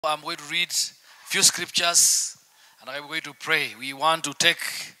I'm going to read a few scriptures and I'm going to pray. We want to take,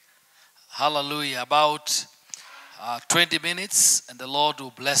 hallelujah, about 20 minutes and the Lord will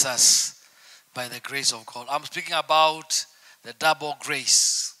bless us by the grace of God. I'm speaking about the double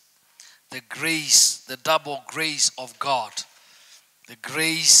grace. The grace, the double grace of God. The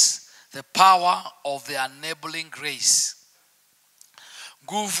grace, the power of the enabling grace.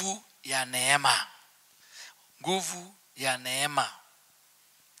 Nguvu ya neema. Nguvu ya neema.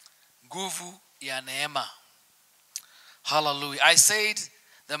 Nguvu ya neema. Hallelujah. I said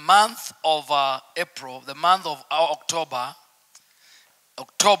the month of April, the month of October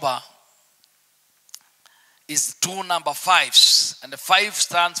is two number fives. And the 5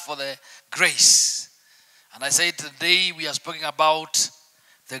 stands for the grace. And I said today we are speaking about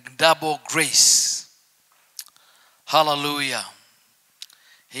the double grace. Hallelujah.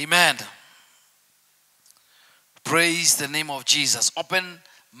 Amen. Praise the name of Jesus. Open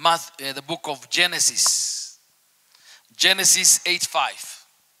the book of Genesis. Genesis 8:5.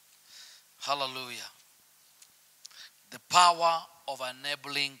 Hallelujah. The power of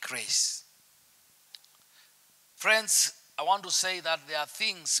enabling grace. Friends, I want to say that there are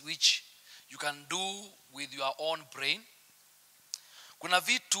things which you can do with your own brain. Kuna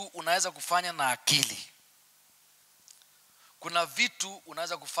vitu unaweza kufanya na akili. Kuna vitu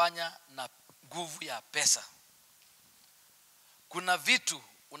unaweza kufanya na nguvu ya pesa. Kuna vitu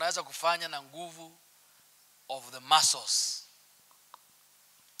unaweza kufanya na nguvu of the muscles.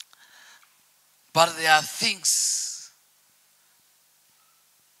 But there are things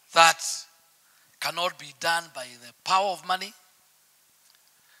that cannot be done by the power of money,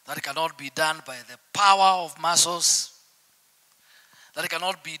 that cannot be done by the power of muscles, that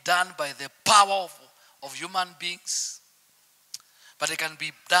cannot be done by the power of human beings, but it can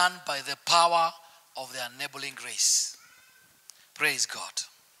be done by the power of the enabling grace. Praise God.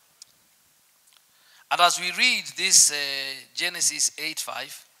 And as we read this Genesis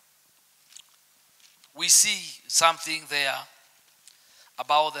 8:5, we see something there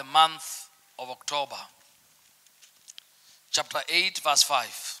about the month of October. Chapter 8, verse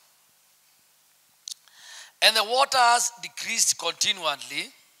 5. And the waters decreased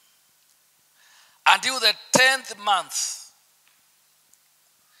continually until the 10th month.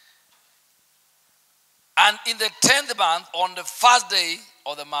 And in the 10th month, on the first day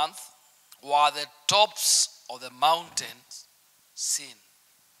of the month, were the tops of the mountains seen.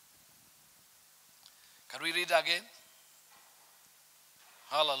 Can we read again?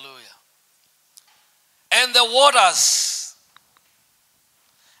 Hallelujah. And the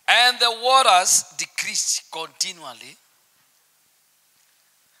waters decreased continually.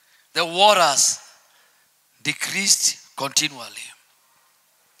 The waters decreased continually.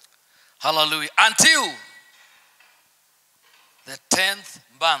 Hallelujah. Until the 10th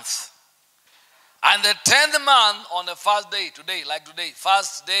month. And the 10th month on the first day, today,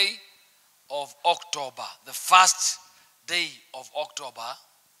 first day of October. The first day of October.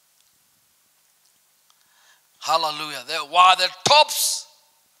 Hallelujah. There were the tops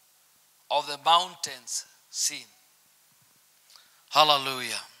of the mountains seen.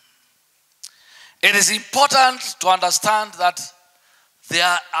 Hallelujah. It is important to understand that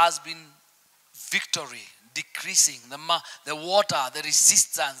there has been victory, decreasing, the water, the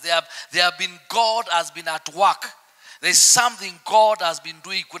resistance. There have been, God has been at work. There is something God has been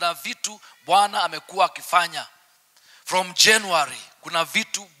doing. Kuna vitu Bwana amekuwa akifanya. From January, kuna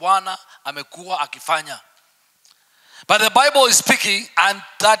vitu Bwana amekuwa akifanya. But the Bible is speaking and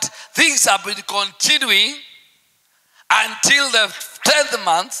that things have been continuing until the 10th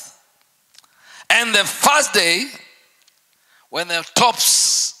month and the first day when the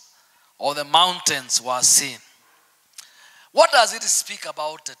tops of the mountains were seen. What does it speak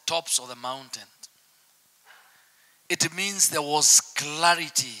about the tops of the mountain? It means there was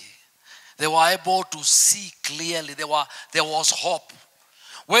clarity. They were able to see clearly. There was hope.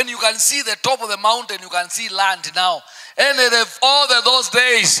 When you can see the top of the mountain, you can see land now. And all those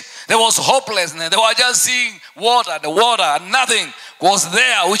days, there was hopelessness. They were just seeing water, and nothing was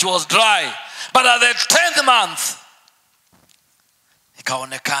there which was dry. But at the 10th month,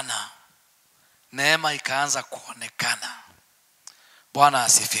 ikaonekana. Neema ikaanza kuonekana. Bwana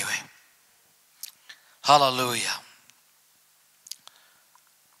asifiwe. Hallelujah.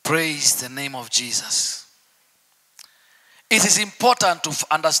 Praise the name of Jesus. It is important to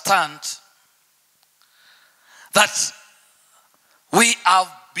understand that we have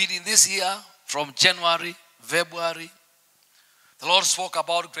been in this year from January, February. The Lord spoke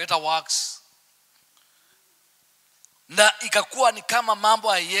about greater works. Na ikakuwa ni kama mambo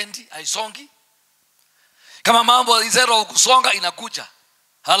haiendi, haisongi. Kama mambo instead of kusonga inakuja.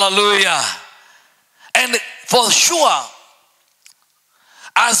 Hallelujah. And for sure,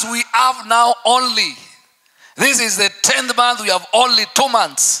 as we have now only, this is the 10th month, we have only 2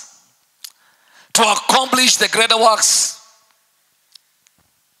 months to accomplish the greater works.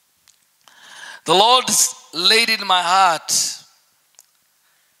 The Lord laid in my heart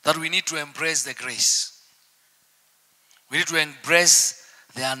that we need to embrace the grace. We need to embrace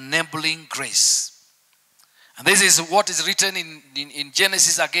the enabling grace. And this is what is written in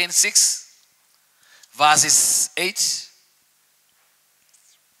Genesis again 6, verses 8.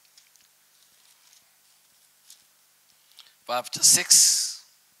 Chapter 6.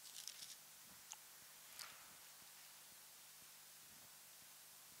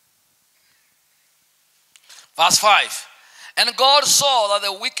 Verse 5. And God saw that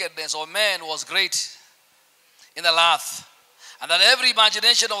the wickedness of man was great in the earth, and that every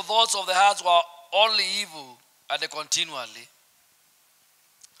imagination of thoughts of the hearts were only evil and continually.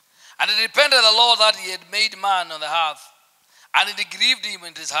 And it repented the Lord that he had made man on the earth, and it grieved him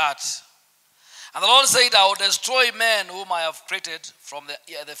in his heart. And the Lord said, I will destroy man whom I have created from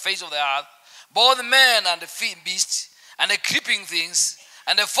the face of the earth, both men and the beasts, and the creeping things,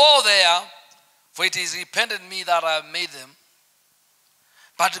 and the fowl there, for it is repented me that I have made them.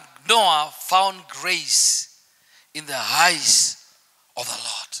 But Noah found grace in the eyes of the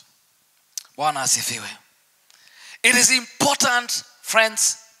Lord. Bwana asifiwe. It is important,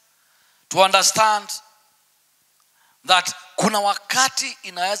 friends, to understand that kuna wakati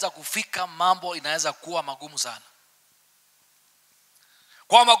inaweza kufika mambo inaweza kuwa magumu sana.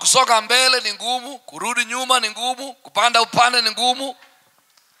 Kwamba kusonga mbele ni ngumu, kurudi nyuma ni ngumu, kupanda upande ni ngumu.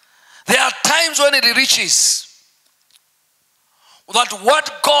 There are times when it reaches that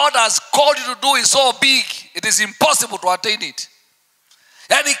what God has called you to do is so big, it is impossible to attain it.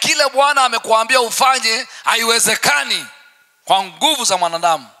 Yani kile Bwana amekuambia ufanye haiwezekani kwa nguvu za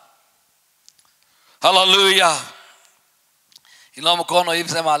mwanadamu. Hallelujah. Inua mkono hivi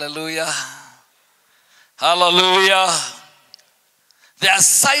sema hallelujah. Hallelujah. The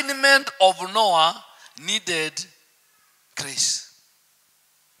assignment of Noah needed grace.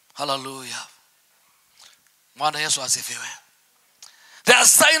 Hallelujah. Bwana Yesu asifiwe. The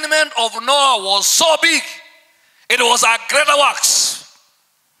assignment of Noah was so big. It was a greater works.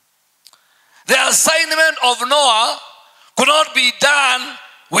 The assignment of Noah could not be done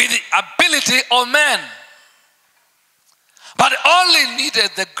with the ability of man, but only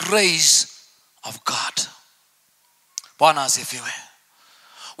needed the grace of God. Bwana asifiwe.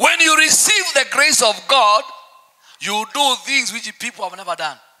 When you receive the grace of God, you do things which people have never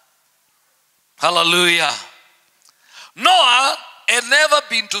done. Hallelujah. Noah had never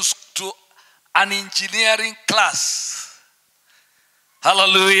been to an engineering class.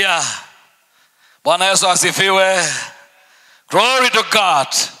 Hallelujah. Bwana Yesu asifiwe. Glory to God.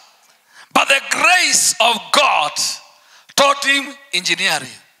 But the grace of God taught him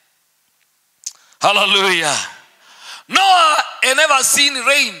engineering. Hallelujah. Noah had never seen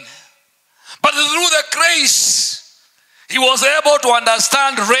rain, but through the grace, he was able to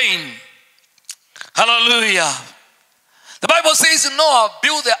understand rain. Hallelujah. The Bible says Noah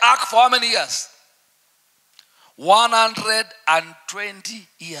built the ark for how many years? 120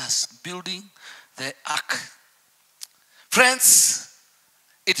 years building the ark. Friends,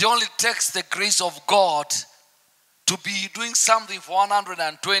 it only takes the grace of God to be doing something for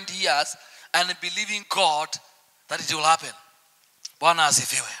 120 years and believing God that it will happen. Bwana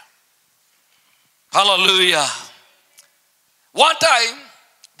asifiwe. Hallelujah. One time,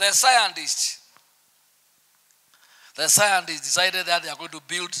 the scientists decided that they are going to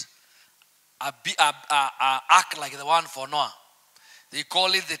build a ark like the one for Noah. They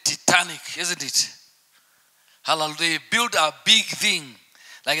call it the Titanic, isn't it? Hallelujah. They built a big thing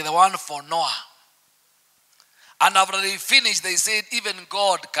like the one for Noah. And after they finished, they said even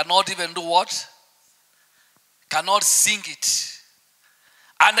God cannot even do what? Cannot sink it.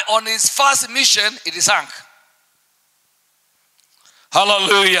 And on his first mission, it is sunk.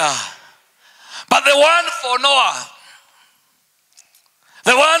 Hallelujah. But the one for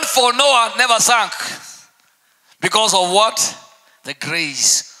Noah never sank. Because of what? The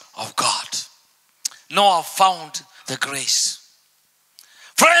grace of God. Noah found the grace.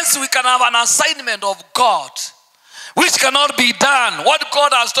 Friends, we can have an assignment of God which cannot be done. What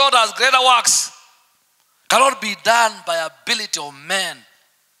God has taught us, greater works, cannot be done by ability of man.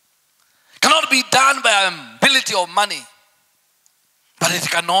 Cannot be done by ability of money. But it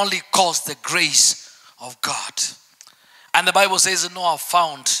can only cause the grace of God. And the Bible says Noah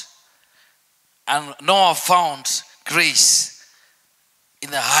found grace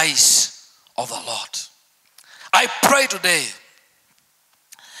in the eyes of the Lord. I pray today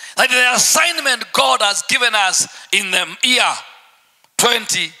Like the assignment God has given us in the year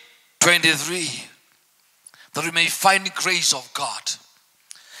 2023. That we may find grace of God.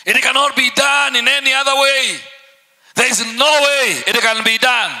 It cannot be done in any other way. There is no way it can be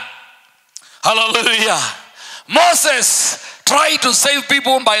done. Hallelujah. Moses tried to save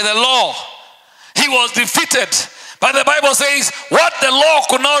people by the law. He was defeated. But the Bible says, what the law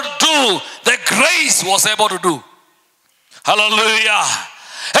could not do, the grace was able to do. Hallelujah.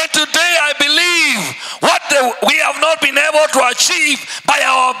 And today I believe what we have not been able to achieve by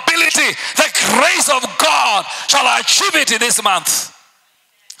our ability, the grace of God shall achieve it in this month.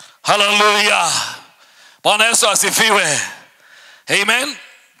 Hallelujah. Bwana Yesu asifiwe. Amen.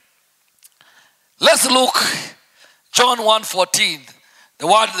 Let's look John 1:14.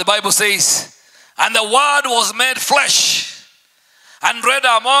 The Bible says, and the word was made flesh and dwelt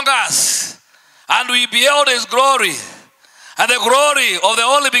among us, and we beheld his glory, and the glory of the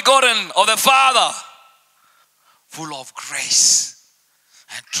only begotten of the Father, full of grace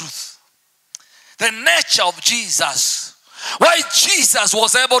and truth. The nature of Jesus, why Jesus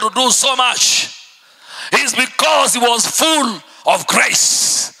was able to do so much, is because he was full of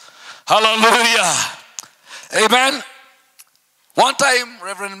grace. Hallelujah. Amen. One time,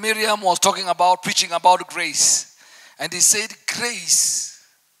 Reverend Miriam was preaching about grace. And he said, grace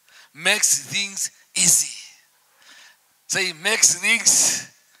makes things easy. Say, makes things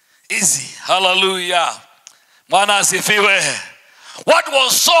easy. Hallelujah. Bwana asifiwe. What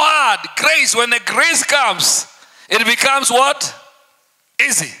was so hard? Grace. When the grace comes, it becomes what?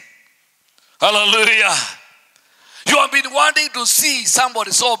 Easy. Hallelujah. You have been wanting to see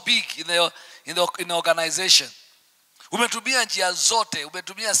somebody so big in the organization. Umetumia njia zote.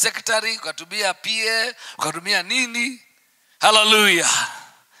 Umetumia secretary, ukatumia PA, ukatumia nini. Hallelujah.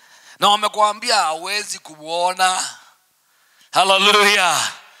 Na wamekuambia hawezi kumuona.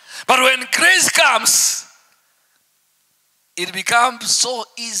 Hallelujah. But when grace comes, it becomes so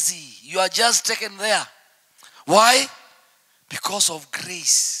easy. You are just taken there. Why? Because of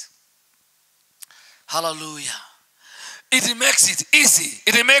grace. Hallelujah. It makes it easy.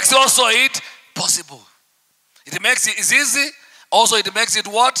 It makes also it possible. It makes it easy. Also it makes it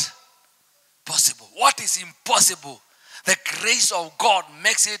what? Possible. What is impossible? The grace of God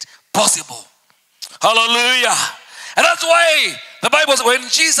makes it possible. Hallelujah. And that's why the Bible says when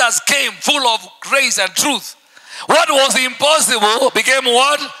Jesus came full of grace and truth, what was impossible became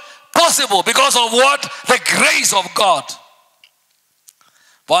what? Possible. Because of what? The grace of God.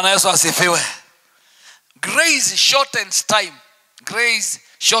 Bwana Yesu asifiwe. Grace shortens time. Grace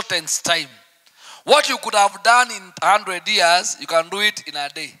shortens time. What you could have done in 100 years, you can do it in a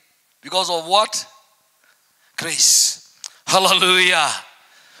day. Because of what? Grace. Hallelujah.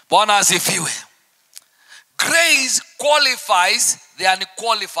 Bwana asifiwe. Grace qualifies the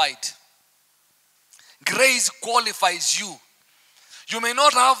unqualified. Grace qualifies you. You may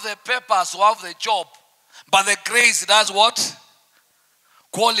not have the papers or have the job, but the grace does what?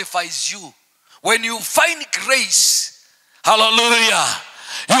 Qualifies you. When you find grace, hallelujah,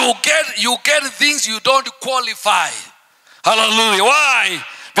 you get things you don't qualify. Hallelujah. Why?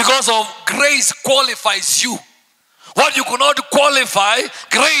 Because of grace qualifies you. What you could not qualify,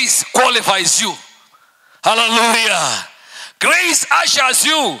 grace qualifies you. Hallelujah. Grace ushers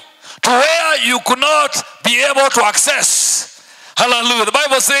you to where you could not be able to access. Hallelujah. The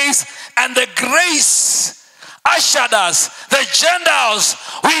Bible says, and the grace ushered us, the Gentiles,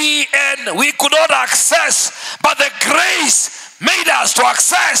 we could not access, but the grace made us to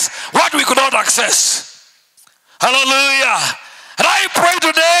access what we could not access. Hallelujah. And I pray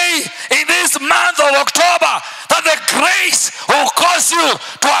today in this month of October that the grace will cause you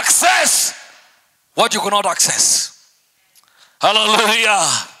to access what you could not access. Hallelujah.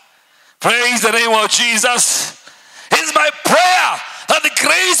 Praise the name of Jesus. It's my prayer that the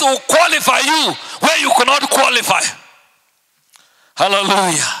grace will qualify you where you cannot qualify.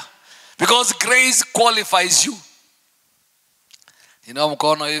 Hallelujah. Because grace qualifies you. You know,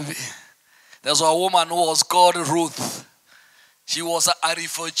 there's a woman who was called Ruth. She was a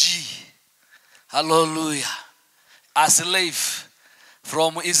refugee. Hallelujah. A slave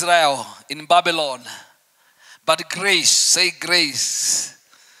from Israel in Babylon. But grace, say grace,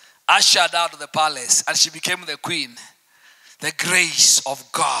 ushered out of the palace and she became the queen. The grace of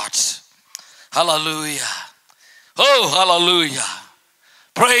God. Hallelujah. Oh, hallelujah.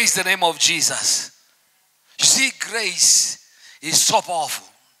 Praise the name of Jesus. You see, grace is so powerful.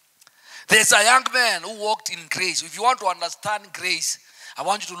 There's a young man who walked in grace. If you want to understand grace, I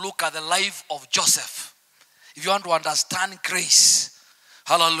want you to look at the life of Joseph. If you want to understand grace,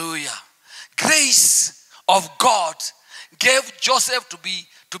 hallelujah. Grace of God gave Joseph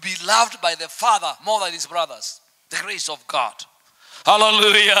to be loved by the Father more than his brothers. The grace of God.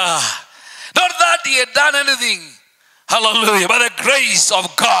 Hallelujah. Not that he had done anything. Hallelujah. But the grace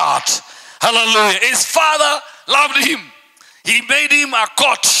of God. Hallelujah. His Father loved him. He made him a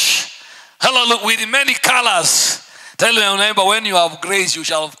coat. Hallelujah. With many colors. Tell your neighbor, when you have grace, you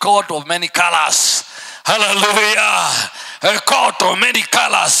shall have coat of many colors. Hallelujah. A coat of many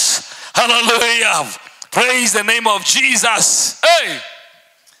colors. Hallelujah. Praise the name of Jesus. Hey.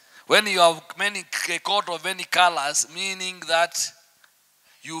 When you have a coat of many colors, meaning that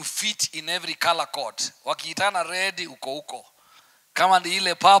you fit in every color coat. Wakiitana red, uko uko. Kama ni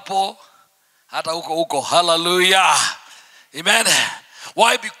ile purple, hata uko uko. Hallelujah. Amen.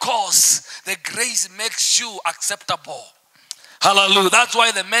 Why? Because the grace makes you acceptable. Hallelujah. That's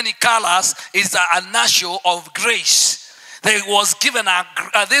why the many colors is a nation of grace. There was given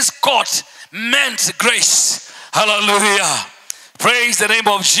this coat meant grace. Hallelujah. Praise the name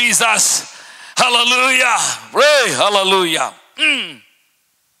of Jesus. Hallelujah. Pray. Hallelujah.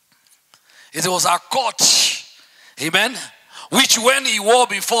 It was a coat. Amen. Which when he wore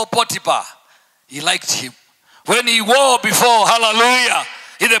before Potiphar, he liked him. When he wore before, hallelujah,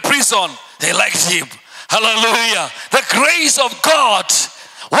 in the prison, they liked him. Hallelujah. The grace of God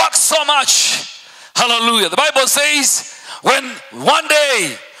works so much. Hallelujah. The Bible says, when one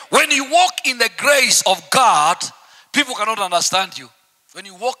day, when you walk in the grace of God, people cannot understand you. When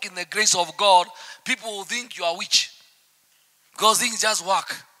you walk in the grace of God, people will think you are witch. Because things just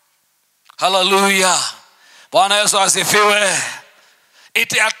work. Hallelujah. Bwana Yesu asifiwe.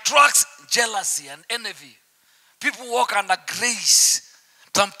 It attracts jealousy and envy. People walk under grace.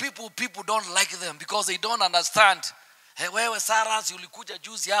 Some people don't like them because they don't understand. Hey, wewe Sarah, ulikuja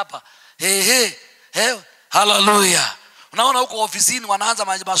juzi hapa. Hey. Hallelujah. Unaona huko ofisini wanaanza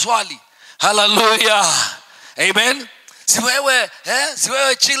maswali. Hallelujah. Amen. Si wewe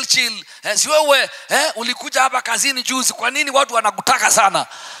chill. Si wewe ulikuja hapa kazini juzi. Kwa nini watu wanakutaka sana?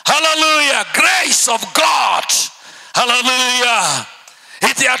 Hallelujah. Grace of God. Hallelujah.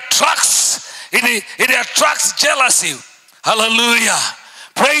 It attracts jealousy. Hallelujah.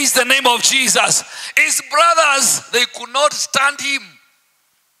 Praise the name of Jesus. His brothers, they could not stand him.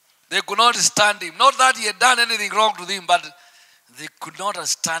 They could not stand him. Not that he had done anything wrong to them, but they could not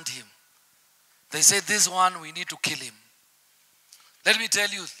stand him. They said, this one, we need to kill him. Let me tell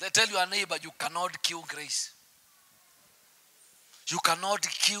your neighbor, you cannot kill grace. You cannot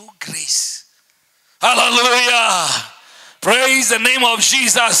kill grace. Hallelujah. Praise the name of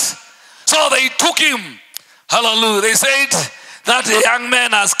Jesus. So they took him. Hallelujah. They said that the young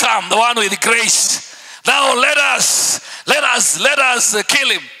man has come, the one with grace. Now let us kill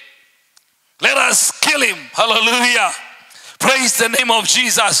him. Let us kill him. Hallelujah. Praise the name of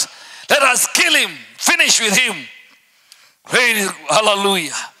Jesus. Let us kill him. Finish with him. Praise,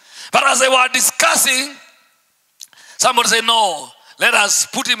 hallelujah. But as they were discussing, somebody said, no, let us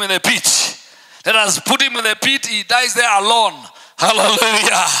put him in a pit. Let us put him in a pit. He dies there alone.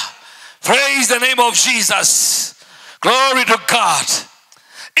 Hallelujah. Praise the name of Jesus. Glory to God.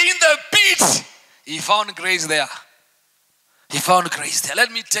 In the pit, he found grace there. He found grace there.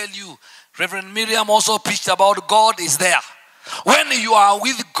 Let me tell you, Reverend Miriam also preached about God is there. When you are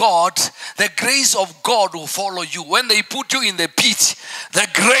with God, the grace of God will follow you. When they put you in the pit, the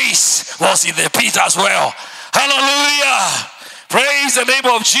grace was in the pit as well. Hallelujah. Praise the name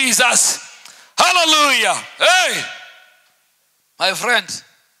of Jesus. Hallelujah. Hey, my friend,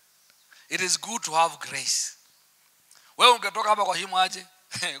 it is good to have grace. Wewe ungetoka hapa kwa shimo aje?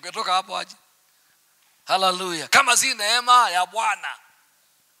 Ungetoka hapo aje? Hallelujah. Kama si neema ya Bwana,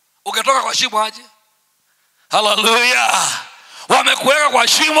 ungetoka kwa shimo aje? Hallelujah. Wamekuweka kwa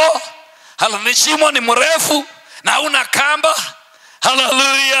shimo. Hallelujah. Shimo ni mrefu na una kamba.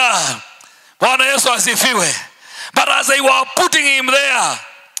 Hallelujah. Bwana Yesu asifiwe. But as they were putting him there,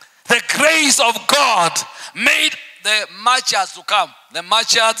 the grace of God made the marchers to come. The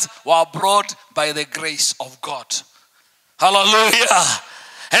marchers were brought by the grace of God. Hallelujah.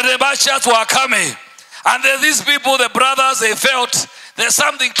 And the marchers were coming. And then these people, the brothers, they felt there's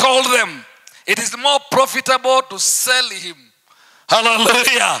something told them. It is more profitable to sell him.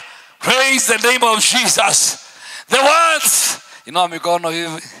 Hallelujah. Praise the name of Jesus. The ones,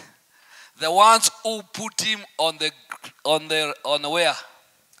 the ones who put him on where?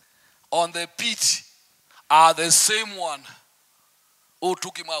 On the pit are the same one who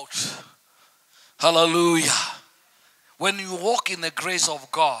took him out. Hallelujah. When you walk in the grace of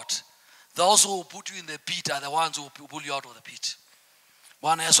God, those who put you in the pit are the ones who pull you out of the pit.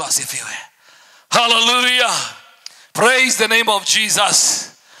 Bwana Yesu asifiwe. Hallelujah. Praise the name of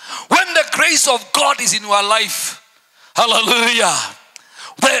Jesus. When the grace of God is in your life, hallelujah,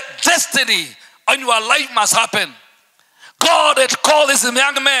 the destiny in your life must happen. God had called this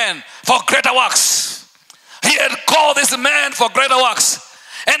young man for greater works. He had called this man for greater works.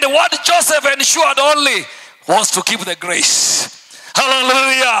 And what Joseph ensured only was to keep the grace.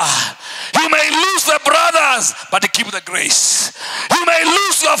 Hallelujah. You may lose the brothers, but keep the grace. You may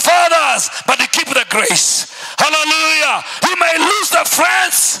lose your fathers, but keep the grace. Hallelujah. You may lose the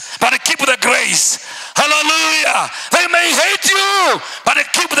friends, but keep the grace. Hallelujah. They may hate you, but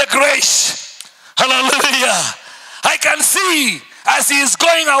keep the grace. Hallelujah. I can see as he is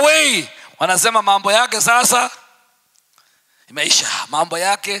going away, wanasema mambo yake sasa imeisha. Mambo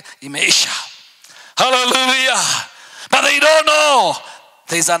yake imeisha. Hallelujah. But they don't know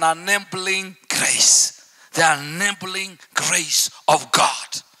there is an enabling grace. The enabling grace of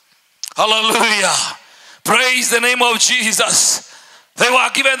God. Hallelujah. Praise the name of Jesus. They were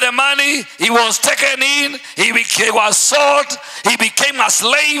given the money. He was taken in. He was sold. He became a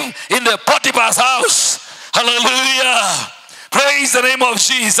slave in the Potiphar's house. Hallelujah. Praise the name of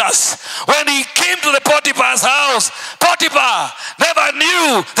Jesus. When he came to the Potiphar's house, Potiphar never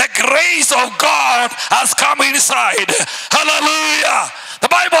knew the grace of God has come inside. Hallelujah. The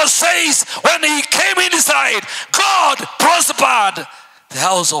Bible says when he came inside, God prospered the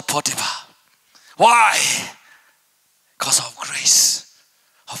house of Potiphar. Why? Because of grace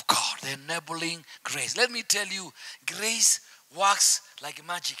of God, the enabling grace. Let me tell you, grace works like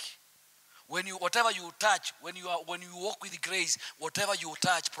magic. When you, whatever you touch, when you walk with grace, whatever you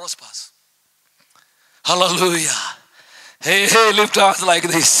touch prospers. Hallelujah. Hey, lift our hands like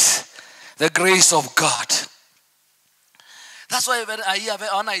this. The grace of God. That's why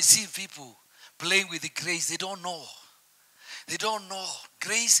when I see people playing with the grace, they don't know. They don't know.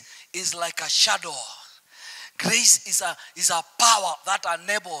 Grace is like a shadow. Grace is a power that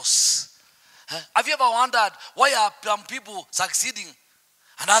enables. Have you ever wondered why are some people succeeding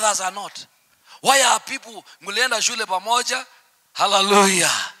and others are not? Why are people mlienda shule pamoja?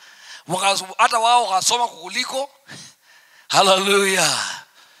 Hallelujah. Hata wao wakasoma kukuliko. Hallelujah.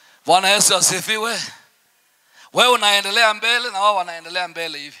 Bwana Yesu asifiwe. Wewe unaendelea mbele na wao wanaendelea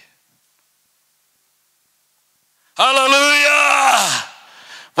mbele hivi. Hallelujah.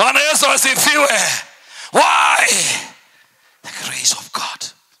 Bwana Yesu asifiwe. Why? The grace of God.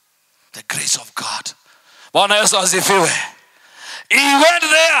 The grace of God. Bwana Yesu asifiwe. He went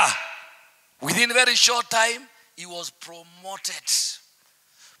there. Within a very short time, he was promoted.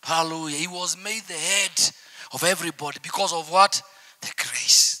 Hallelujah. He was made the head of everybody because of what? The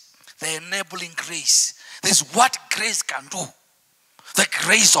grace. The enabling grace. This is what grace can do. The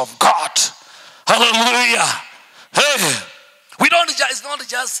grace of God. Hallelujah. Hey. It's not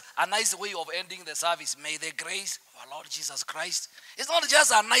just a nice way of ending the service. May the grace of our Lord Jesus Christ. It's not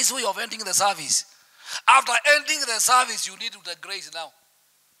just a nice way of ending the service. After ending the service, you need the grace now.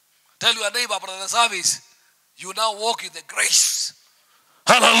 Tell your neighbor after the service, you now walk in the grace.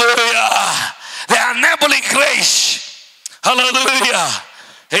 Hallelujah. The enabling grace. Hallelujah.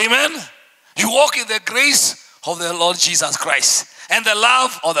 Amen. You walk in the grace of the Lord Jesus Christ and the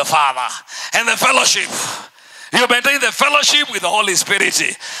love of the Father and the fellowship. You maintain the fellowship with the Holy Spirit.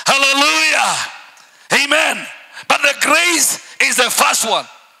 Hallelujah. Amen. But the grace is the first one.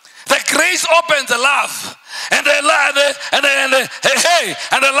 The grace opens the love. And the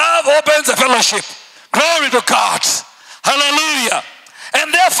love opens the fellowship. Glory to God. Hallelujah.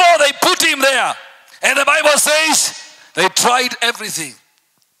 And therefore they put him there. And the Bible says they tried everything.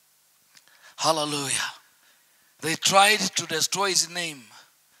 Hallelujah. They tried to destroy his name.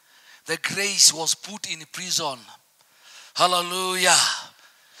 The grace was put in prison. Hallelujah.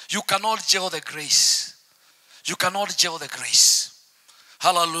 You cannot jail the grace. You cannot jail the grace.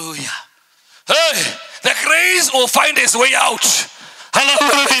 Hallelujah. Hey, the grace will find its way out.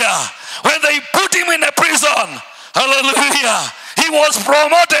 Hallelujah. When they put him in a prison, hallelujah, he was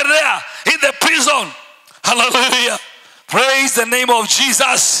promoted there in the prison. Hallelujah. Praise the name of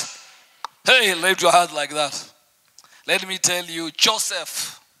Jesus. Hey, lift your hand like that. Let me tell you,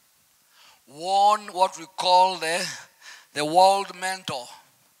 Joseph won what we call the world mentor.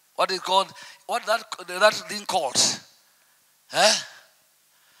 What is called? What that thing called?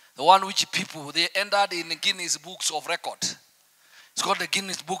 The one which people, they entered in the Guinness Books of Record. It's called the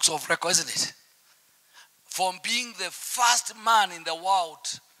Guinness Books of Record, isn't it? From being the first man in the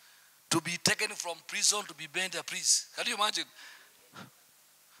world to be taken from prison to be made a priest. Can you imagine?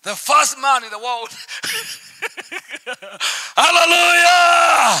 The first man in the world.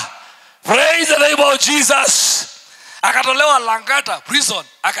 Hallelujah! Praise the name of Jesus. Akatolewa Langata prison,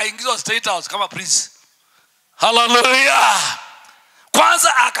 akaingizwa State House kama priest. Hallelujah.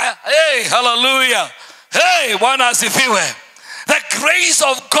 Kwanza hey, hallelujah. Hey, Bwana asifiwe. The grace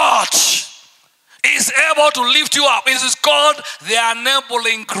of God is able to lift you up. It is called the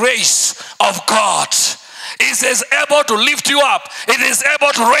enabling grace of God. It is able to lift you up. It is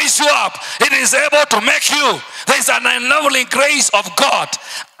able to raise you up. It is able to make you. There is an enabling grace of God.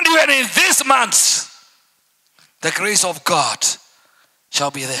 Even in this month, the grace of God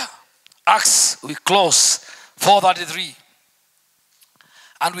shall be there. Acts, we close, 4:33.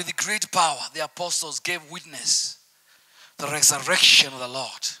 And with great power, the apostles gave witness the resurrection of the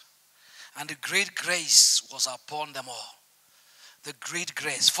Lord. And the great grace was upon them all. The great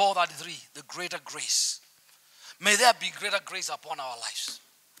grace. 4:33. The greater grace. May there be greater grace upon our lives.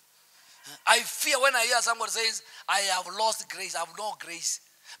 I fear when I hear somebody says, I have lost grace, I have no grace.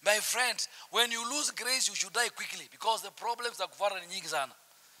 My friend, when you lose grace, you should die quickly because the problems are kufara ni nyingi sana.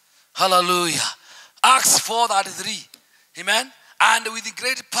 Hallelujah. Acts 4:33. Amen. And with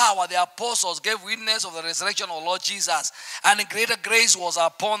great power, the apostles gave witness of the resurrection of Lord Jesus. And greater grace was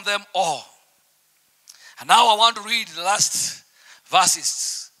upon them all. And now I want to read the last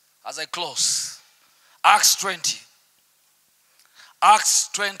verses as I close. Acts 20. Acts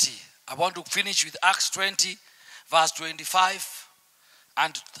 20. I want to finish with Acts 20, verse 25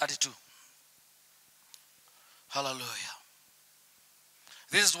 and 32. Hallelujah.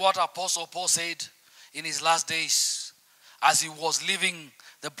 This is what Apostle Paul said in his last days as he was leaving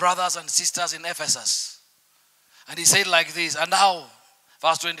the brothers and sisters in Ephesus. And he said like this, and now,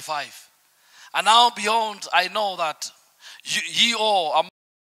 verse 25, and now beyond I know that ye all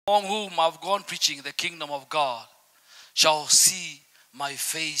among whom I've gone preaching the kingdom of God shall see my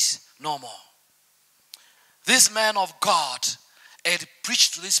face no more. This man of God had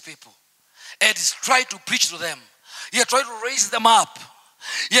preached to these people. Had tried to preach to them. He had tried to raise them up.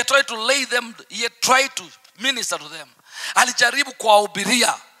 He had tried to lay them, he had tried to minister to them. Alijaribu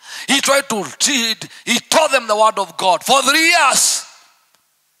kuwahubiria. He taught them the word of God. For 3 years,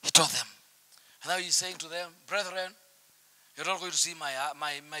 he taught them. And now he's saying to them, brethren, you're not going to see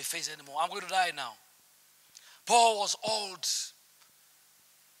my face anymore. I'm going to die now. Paul was old.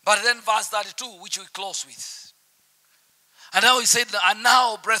 But then verse 32, which we close with. And now he said, and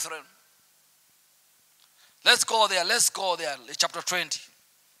now, brethren, let's go there. Chapter 20.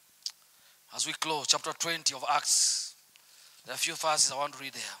 As we close, chapter 20 of Acts. There are a few verses I want to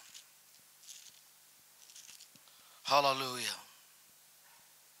read there. Hallelujah.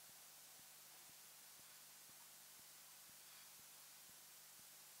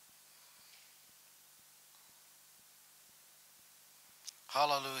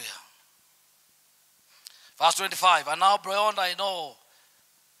 Hallelujah. Verse 25. And now beyond I know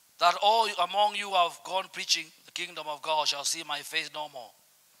that all among you have gone preaching the kingdom of God shall see my face no more.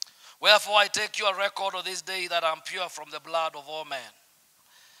 Wherefore I take you a record of this day that I am pure from the blood of all men.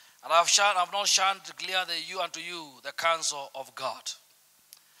 And I have not shunned to declare unto you the counsel of God.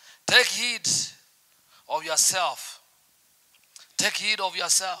 Take heed of yourself. Take heed of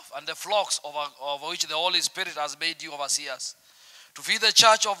yourself and the flocks of which the Holy Spirit has made you overseers, to feed the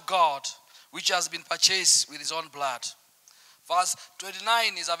church of God, which has been purchased with his own blood. Verse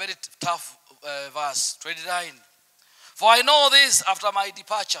 29 is a very tough verse. 29. For I know this, after my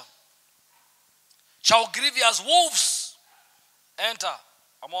departure, shall grievous wolves enter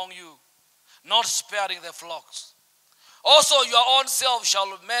among you, not sparing the flocks. Also your own self shall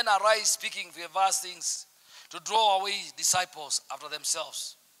men arise speaking perverse things, to draw away disciples after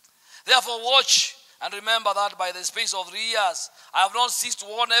themselves. Therefore watch and remember that by the space of 3 years I have not ceased to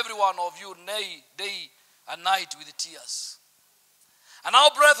warn every one of you, nay, day and night with tears. And now,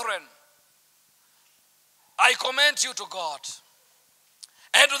 brethren, I commend you to God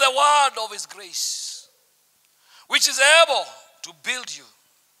and to the word of his grace, which is able to build you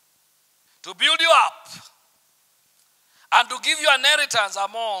up, and to give you an inheritance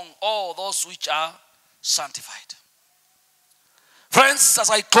among all those which are sanctified. Friends, as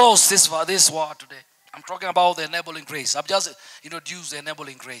I close this word today, I'm talking about the enabling grace. I've just introduced the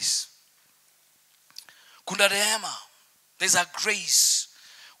enabling grace. Kuna rehema. There's a grace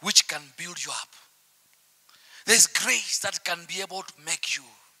which can build you up. There's grace that can be able to make you.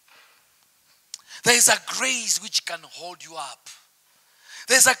 There's a grace which can hold you up.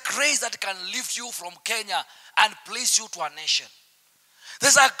 There's a grace that can lift you from Kenya and place you to a nation.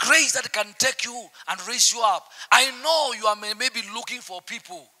 There's a grace that can take you and raise you up. I know you are maybe looking for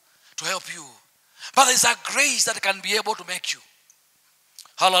people to help you, but there's a grace that can be able to make you.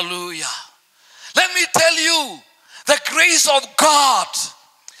 Hallelujah. Let me tell you, the grace of God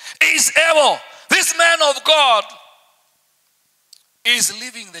is able. This man of God is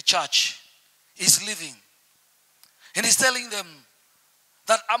leaving the church. He's leaving. And he's telling them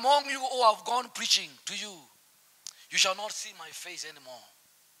that among you who have gone preaching to you, you shall not see my face anymore.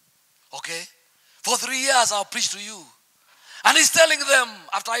 Okay? For 3 years I'll preach to you. And he's telling them,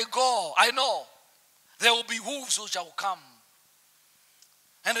 after I go, I know there will be wolves who shall come.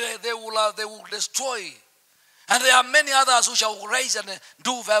 And they will destroy. And there are many others who shall rise and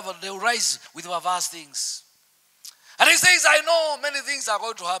do whatever. They will rise with perverse things. And he says, I know many things are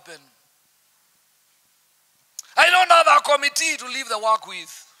going to happen. I don't have a committee to leave the work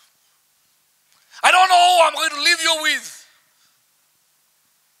with. I don't know who I'm going to leave you with.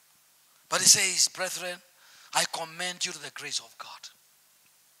 But he says, brethren, I commend you to the grace of God.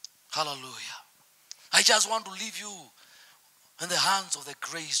 Hallelujah. I just want to leave you in the hands of the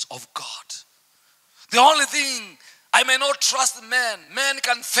grace of God. The only thing, I may not trust men. Men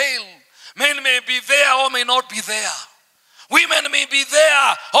can fail. Men may be there or may not be there. Women may be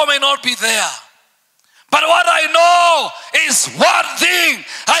there or may not be there. But what I know is one thing.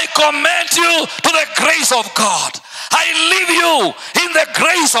 I commend you to the grace of God. I leave you in the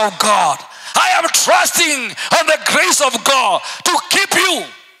grace of God. I am trusting on the grace of God to keep you.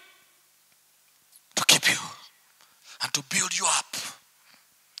 To keep you. And to build you up.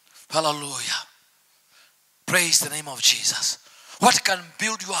 Hallelujah. Praise the name of Jesus. What can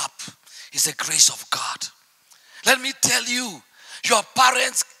build you up is the grace of God. Let me tell you, your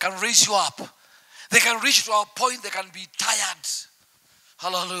parents can raise you up. They can reach to a point they can be tired.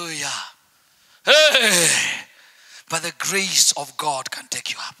 Hallelujah. Hey! But the grace of God can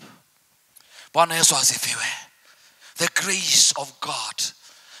take you up. Bwana Yesu asifiwe. The grace of God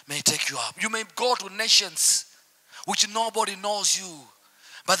may take you up. You may go to nations which nobody knows you,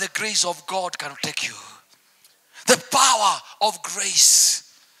 but the grace of God can take you. The power of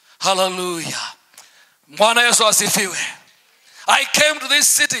grace. Hallelujah. Bwana Yesu asifiwe. I came to this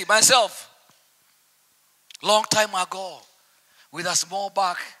city myself long time ago with a small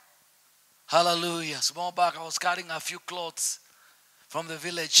bag. Hallelujah. Small bag. I was carrying a few clothes from the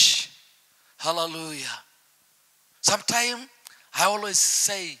village. Hallelujah. Sometimes I always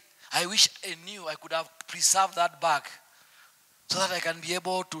say, I wish I knew I could have preserved that bag so that I can be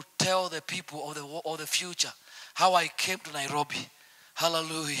able to tell the people of the future how I came to Nairobi.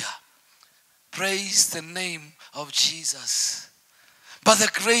 Hallelujah. Praise the name of Jesus. But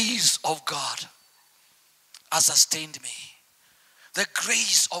the grace of God has sustained me. The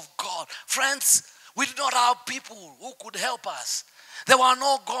grace of God. Friends, we did not have people who could help us. There were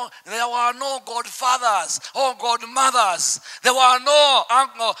no godfathers or godmothers. There were no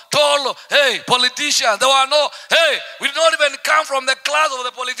tall, politicians. There were no, we did not even come from the class of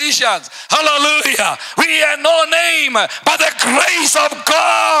the politicians. Hallelujah. We had no name, but the grace of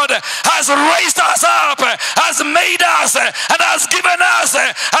God has raised us up, has made us, and has given us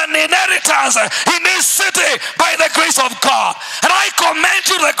an inheritance in this city by the grace of God. And I commend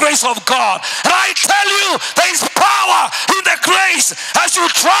you the grace of God. And I tell you, there is power in the grace. As you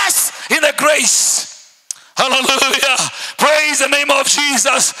trust in the grace. Hallelujah. Praise the name of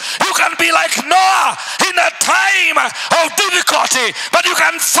Jesus. You can be like Noah in a time of difficulty, but you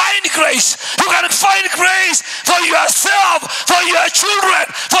can find grace. You can find grace for yourself, for your children,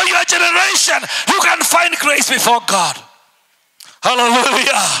 for your generation. You can find grace before God.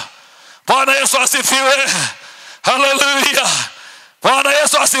 Hallelujah. Bwana Yesu asifiwe. Hallelujah. Bwana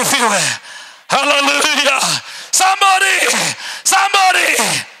Yesu asifiwe. Hallelujah.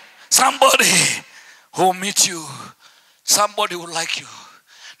 Somebody who will meet you. Somebody who will like you.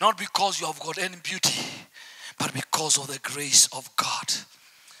 Not because you have got any beauty, but because of the grace of God.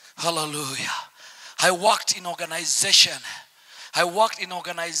 Hallelujah. I worked in organization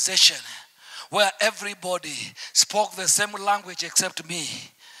where everybody spoke the same language except me.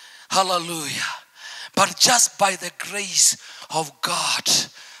 Hallelujah. But just by the grace of God.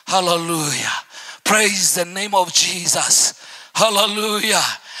 Hallelujah. Praise the name of Jesus. Hallelujah.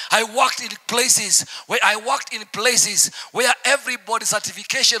 I worked in places where everybody's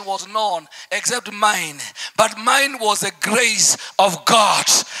certification was known except mine. But mine was the grace of God.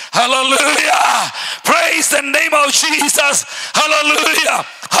 Hallelujah. Praise the name of Jesus. Hallelujah.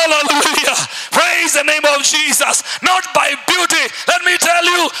 Hallelujah. Praise the name of Jesus. Not by beauty. Let me tell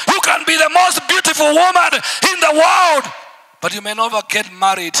you, you can be the most beautiful woman in the world, but you may never get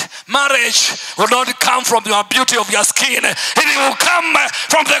married. Marriage will not come from the beauty of your skin. It will come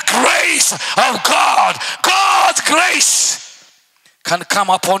from the grace of God. God's grace can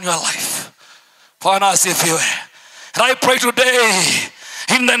come upon your life. And I pray today,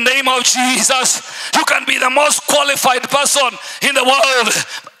 in the name of Jesus, you can be the most qualified person in the world.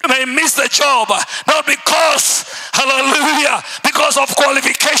 You may miss the job, not because, hallelujah, because of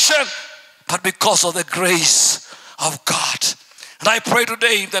qualification, but because of the grace of God. And I pray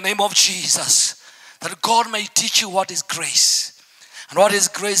today in the name of Jesus that God may teach you what is grace and what is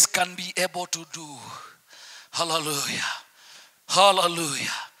grace can be able to do. Hallelujah.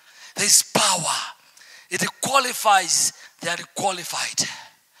 Hallelujah. There is power. It qualifies the unqualified.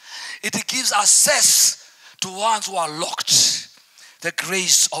 It gives access to ones who are locked. The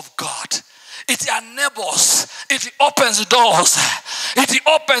grace of God. It enables. It opens doors. It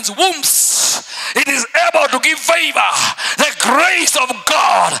opens wombs. It is able to give favor. The grace of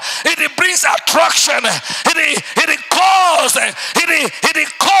God. It brings attraction. It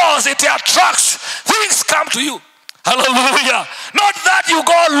calls. It attracts. Things come to you. Hallelujah. Not that you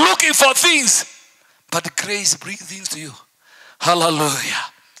go looking for things, but grace brings things to you.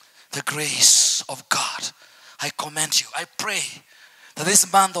 Hallelujah. The grace of God. I commend you. I pray that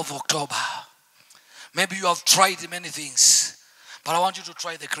this month of October, maybe you have tried many things, but I want you to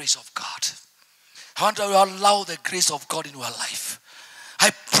try the grace of God. I want you to allow the grace of God in your life.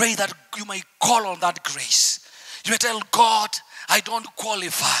 I pray that you may call on that grace. You may tell God, I don't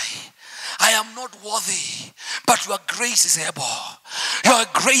qualify. I am not worthy, but your grace is able. Your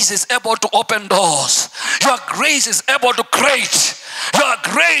grace is able to open doors. Your grace is able to create. Your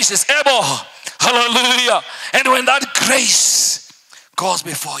grace is able. Hallelujah. And when that grace goes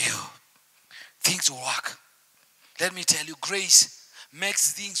before you, things will work. Let me tell you, grace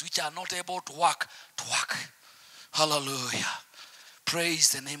makes things which are not able to work. Hallelujah.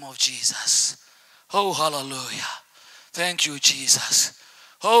 Praise the name of Jesus. Oh, hallelujah. Thank you, Jesus.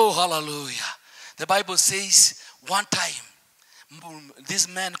 Oh, hallelujah. The Bible says one time, this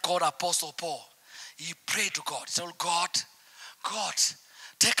man called Apostle Paul, he prayed to God. He said, God,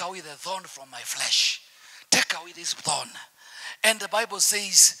 take away the thorn from my flesh. Take away this thorn. And the Bible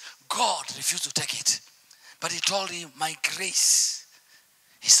says God refused to take it. But he told him, my grace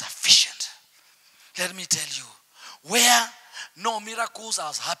is sufficient. Let me tell you, where no miracles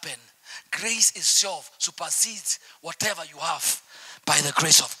has happened, grace itself supersedes whatever you have by the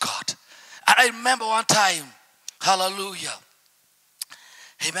grace of God. And I remember one time, hallelujah,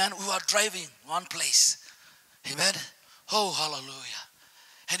 amen, we were driving one place, amen, oh, hallelujah.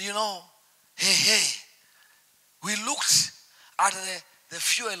 And you know, we looked at the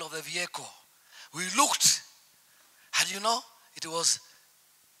fuel of the vehicle. We looked, and you know, it was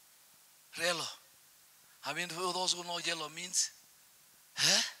yellow. I mean, for those who know yellow means,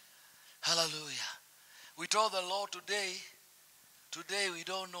 hallelujah. We told the Lord today we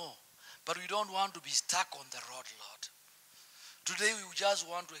don't know, but we don't want to be stuck on the road, Lord. Today we just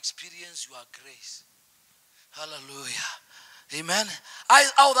want to experience your grace. Hallelujah. Amen.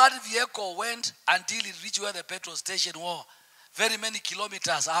 How that vehicle went until it reached where the petrol station was, very many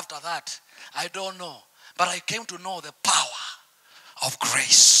kilometers after that, I don't know. But I came to know the power of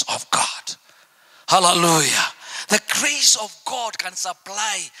grace of God. Hallelujah. The grace of God can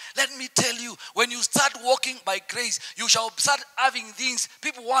supply. Let me tell you, when you start walking by grace, you shall start having things.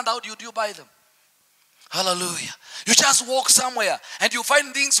 People wonder, how do you buy them? Hallelujah. You just walk somewhere and you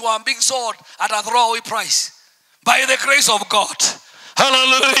find things who are being sold at a throwaway price. By the grace of God.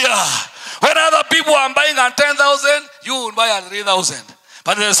 Hallelujah. When other people are buying at 10,000, you will buy at 3,000.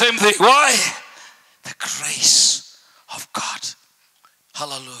 But the same thing. Why? The grace of God.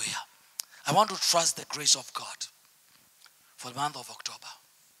 Hallelujah. I want to trust the grace of God for the month of October.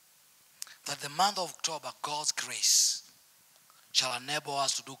 That the month of October, God's grace shall enable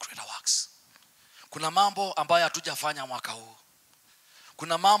us to do greater works. Kuna mambo ambayo hatujafanya mwaka huu.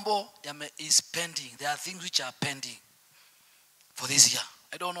 Kuna mambo is pending. There are things which are pending for this year.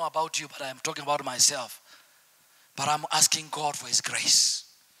 I don't know about you, but I'm talking about myself. But I'm asking God for his grace.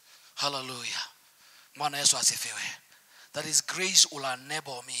 Hallelujah. Bwana Yesu asifiwe. That his grace will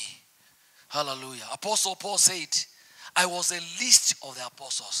enable me. Hallelujah. Apostle Paul said, I was the least of the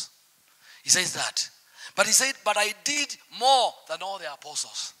apostles. He says that. But he said, but I did more than all the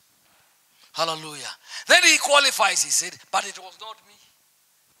apostles. Hallelujah. Then he qualifies. He said, but it was not me.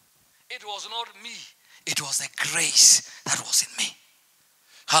 It was not me. It was the grace that was in me.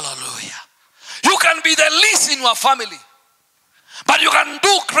 Hallelujah. You can be the least in your family, but you can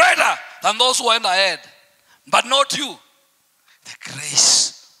do greater than those who went ahead. But not you. The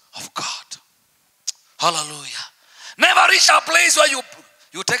grace of God. Hallelujah. Never reach a place where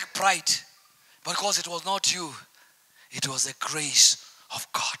you take pride, because it was not you. It was the grace of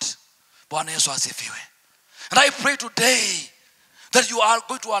God. Bwana Yesu asifiwe. And I pray today that you are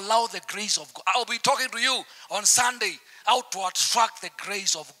going to allow the grace of God. I'll be talking to you on Sunday how to attract the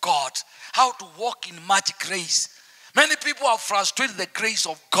grace of God, how to walk in much grace. Many people have frustrated the grace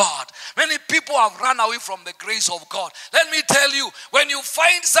of God. Many people have run away from the grace of God. Let me tell you, when you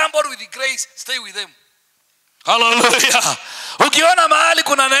find somebody with the grace, stay with them. Hallelujah. Ukiona mahali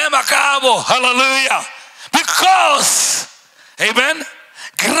kuna neema kabo. Hallelujah. Because, amen,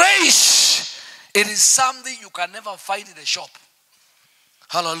 grace, it is something you can never find in a shop.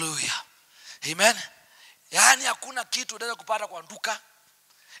 Hallelujah. Amen. Yani hakuna kitu unaweza kupata kwa duka.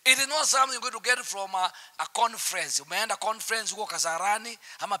 It is not something you're going to get from a conference. Umeenda conference huko Kasarani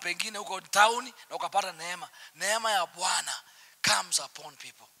ama pengine huko town na ukapata neema. Neema ya Bwana comes upon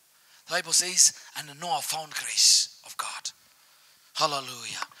people. The Bible says, and Noah found grace of God.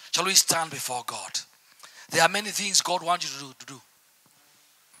 Hallelujah. Shall we stand before God? There are many things God wants you to do.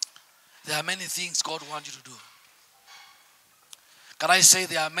 There are many things God wants you to do. Can I say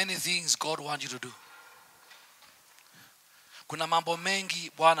there are many things God wants you to do? Kuna mambo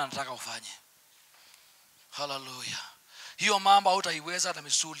mengi Bwana anataka ufanye. Hallelujah. Hiyo mambo hutaiweza na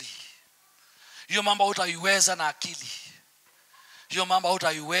misuli. Hiyo mambo hutaiweza na akili. Hiyo mambo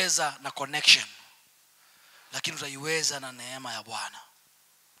hutaiweza na connection. Lakini utaiweza na neema ya Bwana.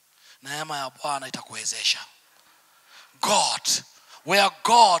 Neema ya Bwana itakuwezesha. God, where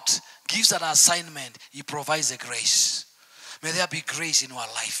God gives an assignment, he provides a grace. May there be grace in our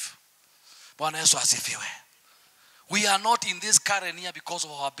life. Bwana Yesu asifiwe. We are not in this current year because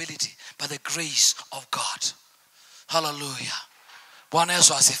of our ability, but the grace of God. Hallelujah. Bwana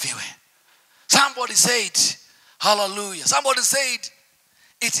Yesu asifiwe. Somebody said, hallelujah. Somebody said,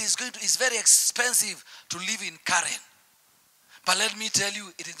 it's very expensive to live in Karen. But let me tell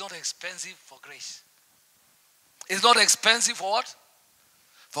you, it is not expensive for grace. It's not expensive for what?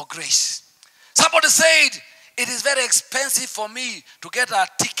 For grace. Somebody said, it is very expensive for me to get a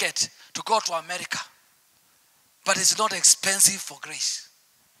ticket to go to America. But it's not expensive for grace.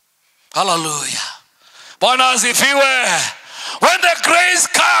 Hallelujah. Bwana asifiwe. When the grace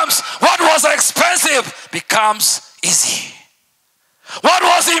comes, what was expensive becomes easy. What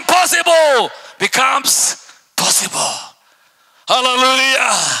was impossible becomes possible.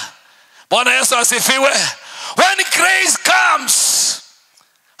 Hallelujah. Bwana Yesu asifiwe. When grace comes,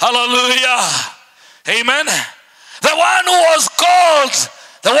 hallelujah. Amen. The one who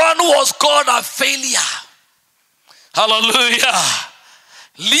was called a failure, hallelujah,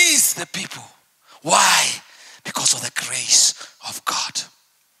 leads the people. Why? Because of the grace of God.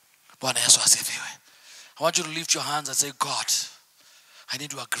 Bwana Yesu asifiwe. I want you to lift your hands and say, God, I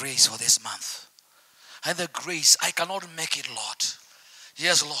need your grace for this month. And the grace, I cannot make it, Lord.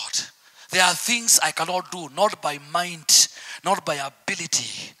 Yes, Lord. There are things I cannot do, not by mind, not by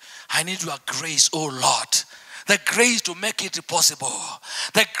ability. I need your grace, oh Lord. The grace to make it possible.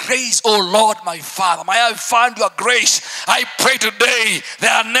 The grace, oh Lord, my Father. May I find your grace. I pray today, the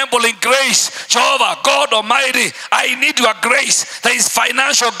enabling grace. Jehovah, God Almighty, I need your grace. There is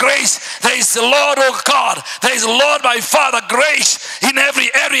financial grace. There is Lord, oh God. There is Lord, my Father, grace in every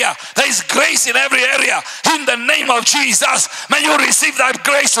area. There is grace in every area. In the name of Jesus, may you receive that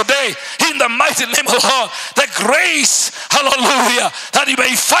grace today. In the mighty name of the Lord. The grace, hallelujah, that you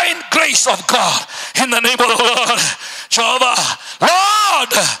may find grace of God. In the name of the Lord. Jehovah,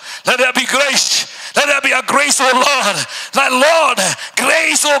 Lord, let there be grace. Let there be a grace, oh Lord. That Lord,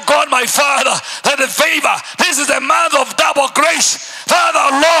 grace, oh God, my Father. Let the favor. This is a month of double grace.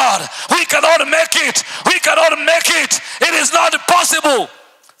 Father, Lord, we cannot make it. We cannot make it. It is not possible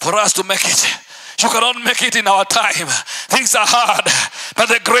for us to make it. You cannot make it in our time. Things are hard, but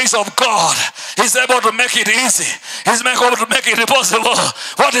the grace of God is able to make it easy. He's able to make it possible.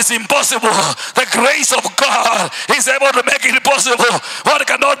 What is impossible, the grace of God is able to make it possible. What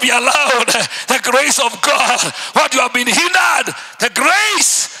cannot be allowed, the grace of God. What you have been hindered, the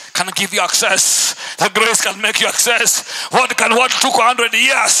grace can give you access. The grace can make you access. What took 100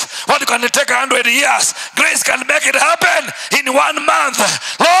 years, what can take 100 years, grace can make it happen in 1 month.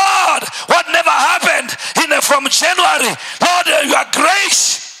 Lord, what never happened from January, Lord, your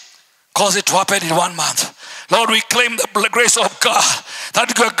grace cause it to happen in 1 month. Lord, we claim the grace of God,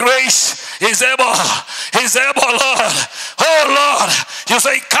 that your grace is able, Lord. Oh Lord, you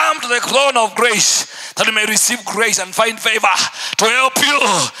say, come to the throne of grace, that you may receive grace and find favor to help you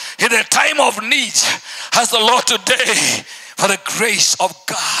in the time of need. As the Lord today, for the grace of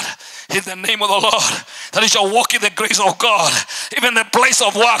God, in the name of the Lord, that you shall walk in the grace of God, even the place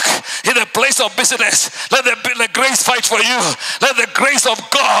of work, in the place of business. Let the grace fight for you. Let the grace of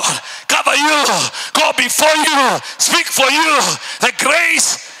God cover you, go before you, speak for you. The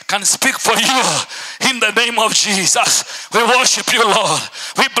grace can speak for you in the name of Jesus. We worship you, Lord.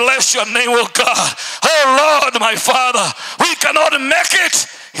 We bless your name, oh God. Oh Lord, my Father, we cannot make it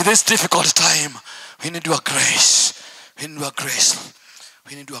in this difficult time. We need your grace. We need your grace.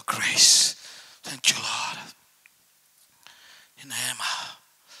 We need your grace. Thank you, Lord. In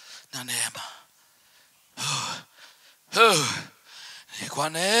Neema. Ni kwa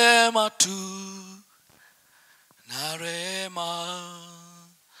neema tu na rehema,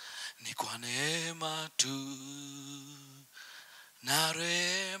 ni kwa neema tu na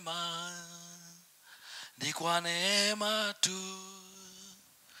rehema, ni kwa neema tu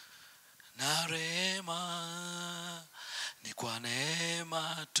na rehema, ni kwa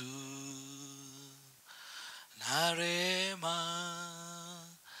neema tu na rehema,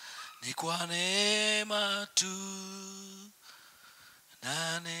 ni kwa neema tu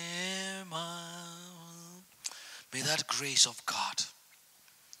na neema. May that grace of God,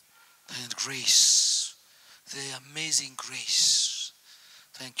 that grace, the amazing grace.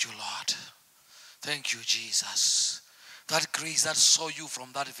 Thank you, Lord. Thank you, Jesus. That grace that saw you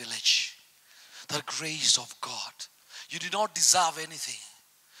from that village. That grace of God. You did not deserve anything,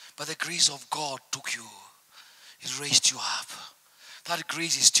 but the grace of God took you. It raised you up. That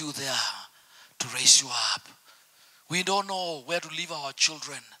grace is still there to raise you up. We don't know where to leave our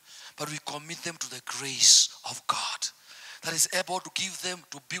children, but we commit them to the grace of God that is able to give them,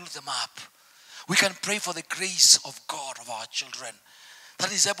 to build them up. We can pray for the grace of God of our children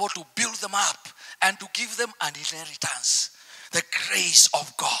that is able to build them up and to give them an inheritance. The grace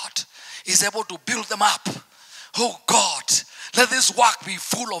of God is able to build them up. Oh God, let this work be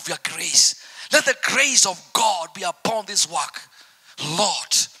full of your grace. Let the grace of God be upon this work.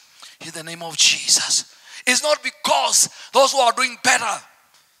 Lord, in the name of Jesus. It's not because those who are doing better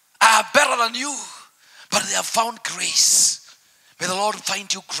are better than you, but they have found grace. May the Lord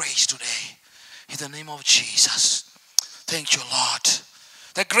find you grace today. In the name of Jesus. Thank you, Lord.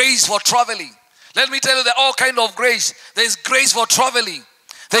 The grace for traveling. Let me tell you, there are all kinds of grace. There is grace for traveling.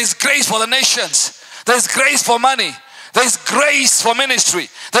 There is grace for the nations. There is grace for money. There is grace for ministry.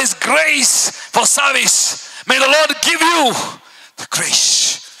 There is grace for service. May the Lord give you the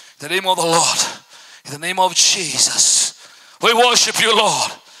grace. In the name of the Lord. In the name of Jesus. We worship you,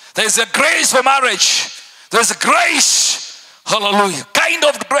 Lord. There is a grace for marriage. There is a grace. Hallelujah. Kind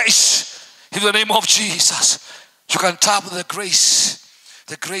of grace. In the name of Jesus. You can tap the grace.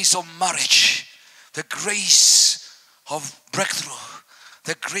 The grace of marriage. The grace of breakthrough.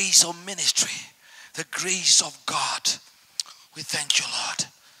 The grace of ministry. The grace of God. We thank you, Lord.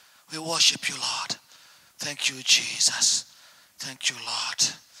 We worship you, Lord. Thank you, Jesus. Thank you,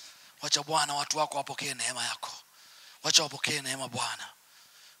 Lord. Wacha Bwana watu wako wapokee neema yako. Wacha wapokee neema Bwana.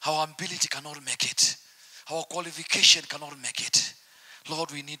 Our ability cannot make it. Our qualification cannot make it.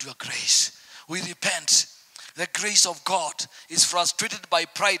 Lord, we need your grace. We repent. The grace of God is frustrated by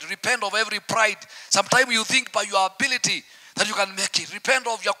pride. Repent of every pride. Sometimes you think by your ability that you can make it. Repent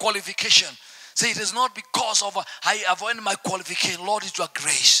of your qualification. Say, it is not because of I have earned my qualification. Lord, it's your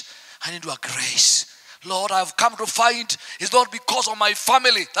grace. I need your grace. Lord, I have come to find it's not because of my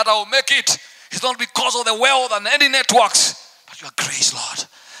family that I will make it. It's not because of the wealth and any networks, but your grace, Lord.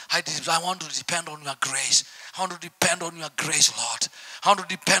 I want to depend on your grace. I want to depend on your grace, Lord. I want to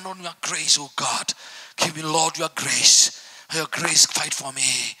depend on your grace, oh God. Give me, Lord, your grace. Your grace fight for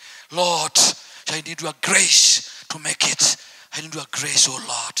me. Lord, I need your grace to make it. I need your grace, oh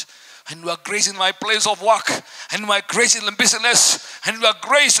Lord. I need your grace in my place of work. I need my grace in the business. I need your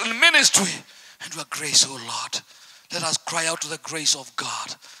grace in ministry. I need your grace, oh Lord. Let us cry out to the grace of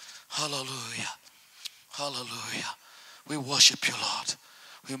God. Hallelujah. Hallelujah. We worship you, Lord.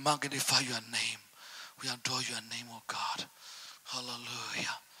 We magnify your name. We adore your name, oh God.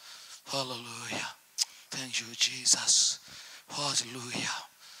 Hallelujah. Hallelujah. Thank you, Jesus. Hallelujah.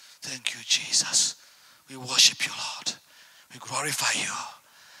 Thank you, Jesus. We worship you, Lord. We glorify you.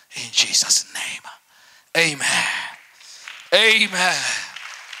 In Jesus' name. Amen. Amen.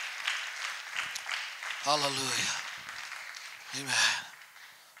 Hallelujah. Amen.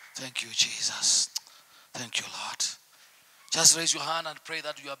 Thank you, Jesus. Thank you, Lord. Just raise your hand and pray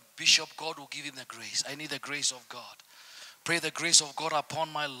that your bishop, God will give him the grace. I need the grace of God. Pray the grace of God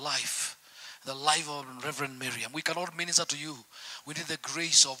upon my life. The life of Reverend Miriam. We cannot minister to you. We need the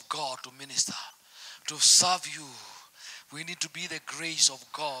grace of God to minister, to serve you. We need to be the grace of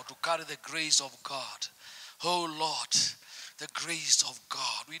God, to carry the grace of God. Oh Lord, the grace of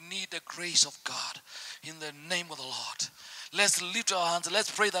God. We need the grace of God in the name of the Lord. Let's lift our hands.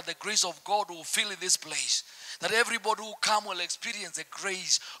 Let's pray that the grace of God will fill in this place. That everybody who come will experience the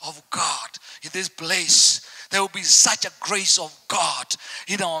grace of God in this place. There will be such a grace of God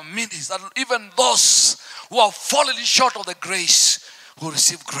in our midst that even those who have fallen short of the grace will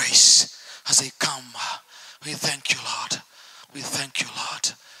receive grace as they come. We thank you, Lord. We thank you,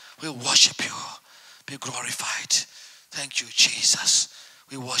 Lord. We worship you. Be glorified. Thank you, Jesus.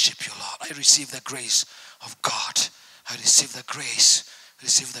 We worship you, Lord. I receive the grace of God. I receive the grace.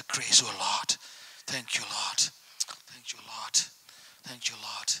 Receive the grace, oh Lord. Thank you, Lord. Thank you, Lord. Thank you,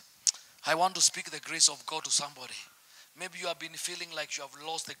 Lord. I want to speak the grace of God to somebody. Maybe you have been feeling like you have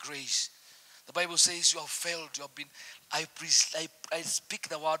lost the grace. The Bible says you have failed. You have been. I speak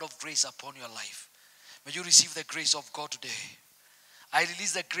the word of grace upon your life. May you receive the grace of God today. I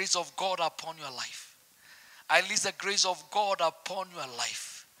release the grace of God upon your life. I release the grace of God upon your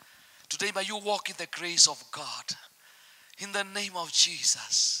life. Today may you walk in the grace of God. In the name of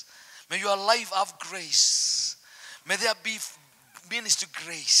Jesus. May your life have grace. May there be ministry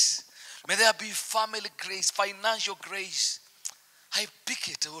grace. May there be family grace, financial grace. I pick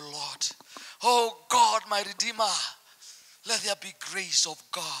it, oh Lord. Oh God, my Redeemer. Let there be grace of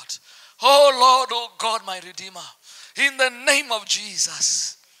God. Oh Lord, oh God, my Redeemer. In the name of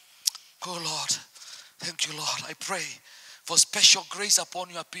Jesus. Oh Lord. Thank you, Lord. I pray for special grace upon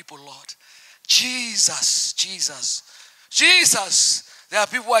your people, Lord. Jesus, Jesus, Jesus. There are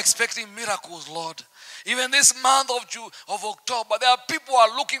people who are expecting miracles, Lord. Even this month of October, there are people who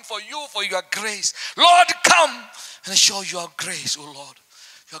are looking for you, for your grace. Lord, come and show your grace, oh Lord.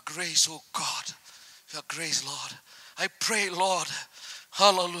 Your grace, oh God. Your grace, Lord. I pray, Lord,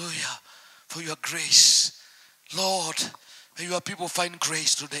 hallelujah, for your grace. Lord, may your people find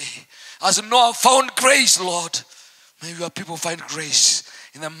grace today. As Noah found grace, Lord, may your people find grace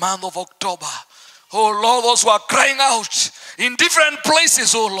in the month of October. Oh Lord, those who are crying out in different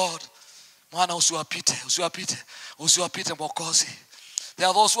places, oh Lord. Mwana usiwapite Mwokozi. There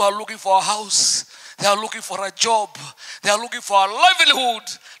are those who are looking for a house. They are looking for a job. They are looking for a livelihood.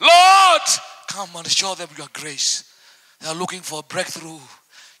 Lord, come and show them your grace. They are looking for a breakthrough.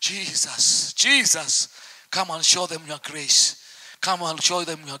 Jesus, Jesus, come and show them your grace. Come and show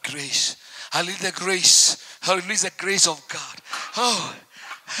them your grace. I release the grace. I release the grace of God. Oh,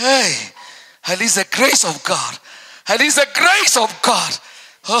 hey. I release the grace of God. I release the grace of God.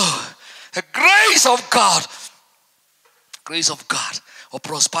 Oh, the grace of God. Grace of God for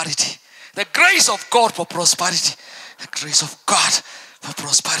prosperity. The grace of God for prosperity. The grace of God for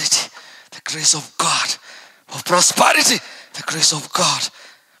prosperity. The grace of God for prosperity. The grace of God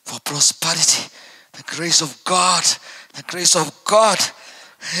for prosperity. The grace of God. The grace of God.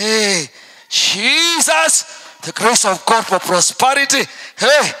 Hey, Jesus. The grace of God for prosperity.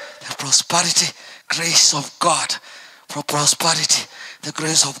 Hey, the prosperity. Grace of God for prosperity. The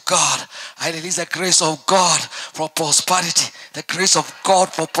grace of God. I release the grace of God for prosperity. The grace of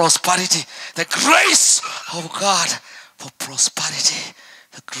God for prosperity. The grace of God for prosperity.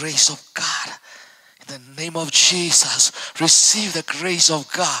 The grace of God. In the name of Jesus, receive the grace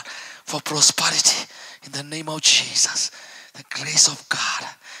of God for prosperity. In the name of Jesus, the grace of God.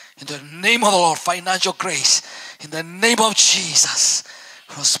 In the name of the Lord, financial grace. In the name of Jesus,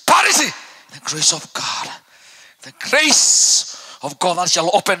 prosperity. The grace of God. The grace of God that shall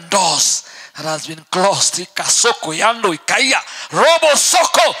open doors that has been closed. Ikasoko yando ikaya robo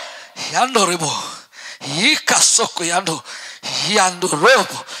soko yando ribo ikasoko yando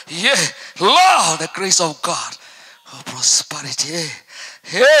robo. Yeah, Lord, the grace of God for prosperity.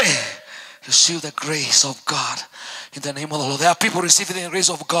 Hey, receive the grace of God in the name of the Lord. There are people receiving the grace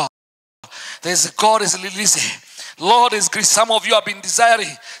of God. God is releasing. Lord is grace. Some of you have been desiring.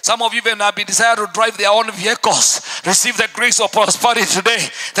 Some of you even have been desiring to drive their own vehicles. Receive the grace of prosperity today.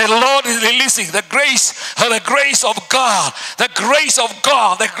 The Lord is releasing the grace of God. The grace of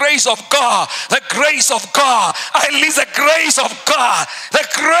God. The grace of God. The grace of God. I release the grace of God. The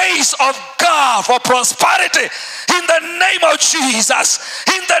grace of God for prosperity. In the name of Jesus.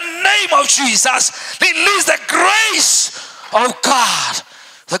 In the name of Jesus. Release the grace of God.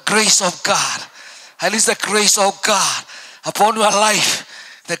 The grace of God. I release the grace of God upon your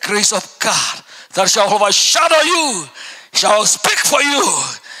life. The grace of God that shall overshadow you. Shall speak for you.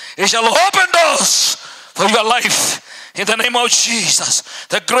 It shall open doors for your life. In the name of Jesus.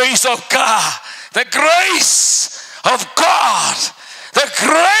 The grace of God. The grace of God. The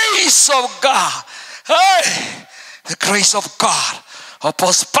grace of God. Hey, the grace of God of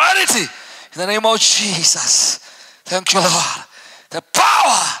prosperity. In the name of Jesus. Thank you, Lord. The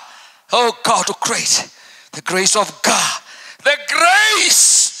power, oh God, to create. The grace of God. The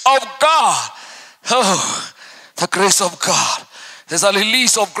grace of God. Oh, the grace of God. There's a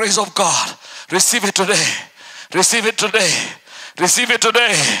release of grace of God. Receive it today. Receive it today. Receive it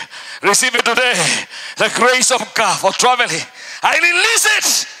today. Receive it today. The grace of God for traveling. I release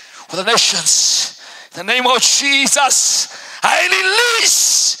it for the nations. In the name of Jesus, I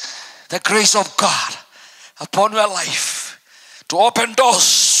release the grace of God upon your life. To open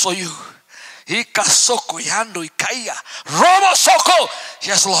doors for you. Ikasoko yando ikaya. Robo soko.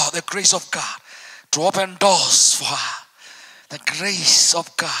 Yes, Lord, the grace of God. To open doors for her. The grace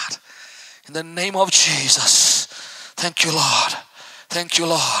of God. In the name of Jesus. Thank you, Lord. Thank you,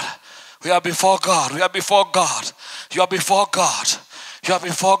 Lord. We are before God. We are before God. You are before God. You are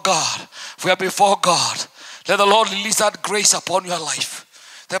before God. We are before God. Let the Lord release that grace upon your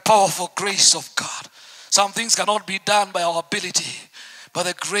life. The powerful grace of God. Some things cannot be done by our ability, but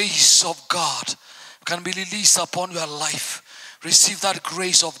the grace of God can be released upon your life. Receive that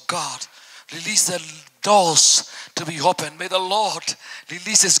grace of God. Release the doors to be open. May the Lord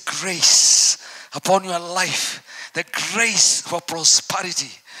release His grace upon your life. The grace for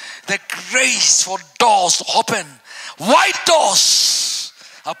prosperity. The grace for doors to open. Wide doors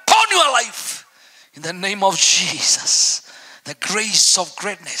upon your life. In the name of Jesus. The grace of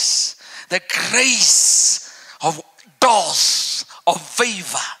greatness. The grace of doors of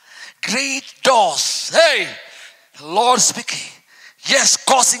favor. Great doors. Hey, the Lord speaking. Yes,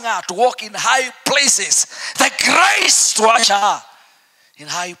 causing her to walk in high places. The grace to usher her in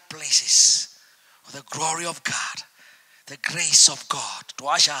high places. For the glory of God. The grace of God to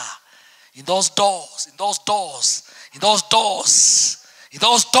usher her in those doors. In those doors. In those doors. In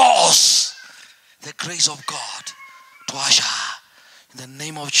those doors. The grace of God to usher her. In the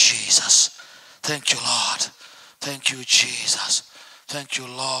name of Jesus. Thank you, Lord. Thank you, Jesus. Thank you,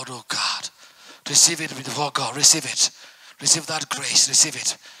 Lord, oh God. Receive it before God. Receive it. Receive that grace. Receive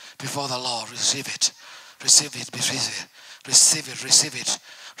it before the Lord. Receive it. Receive it. Receive it. Receive it. Receive it.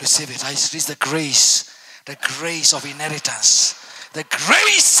 Receive it. I release the grace. The grace of inheritance. The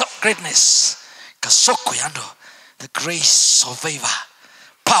grace of greatness. Kasoko yando. The grace of favor.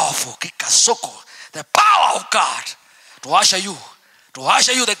 Powerful. Kikasoko. The power of God to usher you. To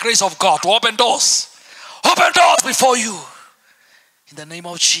usher you the grace of God. To open doors. Open doors before you. In the name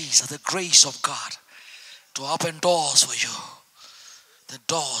of Jesus. The grace of God. To open doors for you. The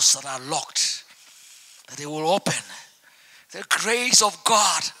doors that are locked. That they will open. The grace of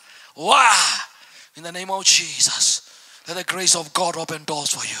God. Wow. In the name of Jesus. Let the grace of God open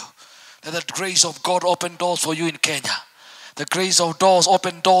doors for you. Let the grace of God open doors for you in Kenya. The grace of doors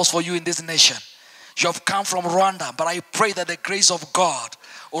open doors for you in this nation. You have come from Rwanda, but I pray that the grace of God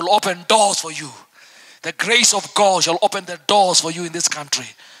will open doors for you. The grace of God shall open the doors for you in this country.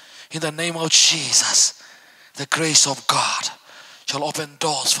 In the name of Jesus. The grace of God shall open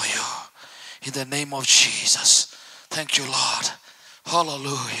doors for you. In the name of Jesus. Thank you, Lord.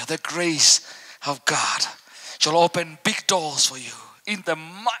 Hallelujah. The grace of God shall open big doors for you. In the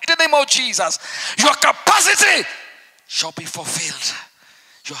mighty name of Jesus. Your capacity shall be fulfilled.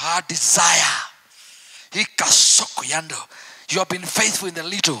 Your heart desire. You have been faithful in the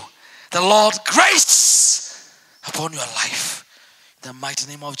little. The Lord grace upon your life. In the mighty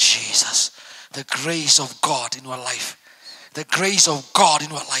name of Jesus. The grace of God in your life. The grace of God in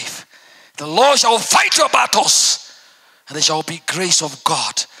your life. The Lord shall fight your battles. And there shall be grace of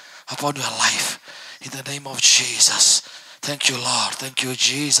God upon your life. In the name of Jesus. Thank you, Lord. Thank you,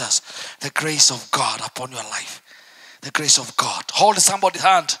 Jesus. The grace of God upon your life. The grace of God. Hold somebody's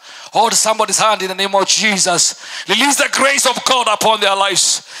hand. Hold somebody's hand in the name of Jesus. Release the grace of God upon their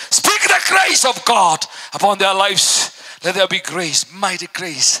lives. Speak the grace of God upon their lives. Let there be grace, mighty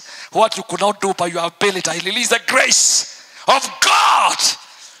grace. What you could not do by your ability, I release the grace of God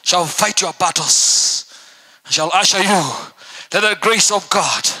shall fight your battles. Shall usher you. Let the grace of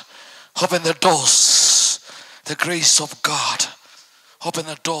God open the doors. The grace of God open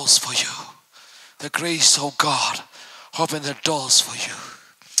the doors for you. The grace of God open the doors for you.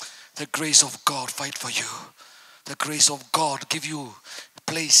 The grace of God fight for you. The grace of God give you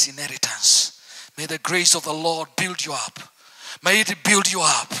place inheritance. May the grace of the Lord build you up. May it build you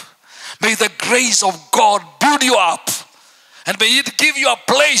up. May the grace of God build you up. And may it give you a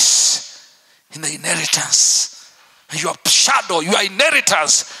place in the inheritance. Your shadow, your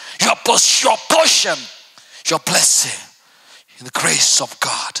inheritance, your portion, your blessing in the grace of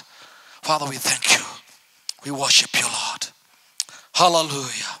God. Father, we thank you. We worship you, Lord.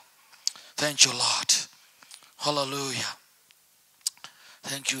 Hallelujah. Thank you, Lord. Hallelujah.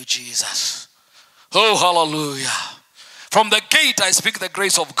 Thank you, Jesus. Oh, hallelujah. From the gate I speak the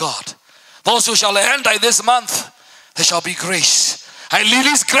grace of God. Those who shall enter this month, there shall be grace. I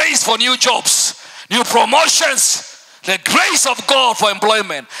release grace for new jobs, new promotions. The grace of God for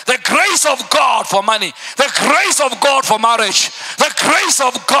employment. The grace of God for money. The grace of God for marriage. The grace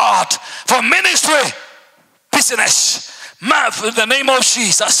of God for ministry. Business. In the name of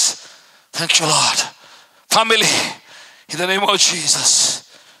Jesus. Thank you, Lord. Family. In the name of Jesus.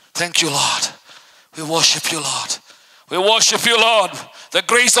 Thank you, Lord. We worship you, Lord. We worship you, Lord. The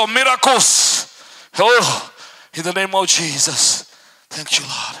grace of miracles. Oh, in the name of Jesus. Thank you,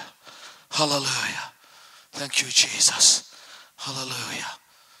 Lord. Hallelujah. Thank you, Jesus. Hallelujah.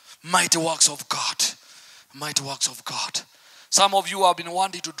 Mighty works of God. Mighty works of God. Some of you have been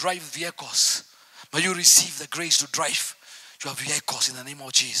wanting to drive vehicles. May you receive the grace to drive your vehicles in the name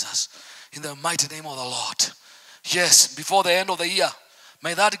of Jesus. In the mighty name of the Lord. Yes, before the end of the year,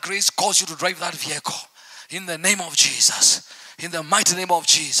 may that grace cause you to drive that vehicle. In the name of Jesus. In the mighty name of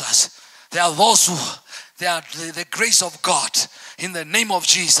Jesus. There are those who, they are the grace of God. In the name of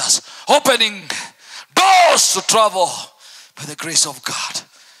Jesus. Opening doors to travel by the grace of God.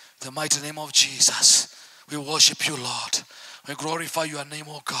 In the mighty name of Jesus. We worship you, Lord. We glorify your name,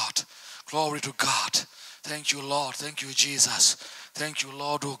 oh God. Glory to God. Thank you, Lord. Thank you, Jesus. Thank you,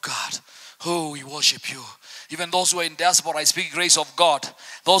 Lord, oh God. Oh, we worship you. Even those who are in diaspora, I speak grace of God.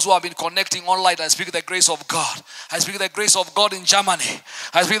 Those who have been connecting online, I speak the grace of God. I speak the grace of God in Germany.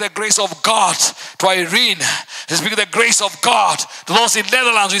 I speak the grace of God to Irene. I speak the grace of God to those in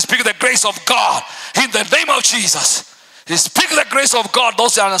Netherlands. We speak the grace of God in the name of Jesus. We speak the grace of God.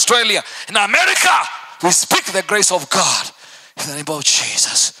 Those in Australia, in America, we speak the grace of God in the name of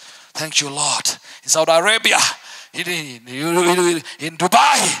Jesus. Thank you, Lord. In Saudi Arabia, in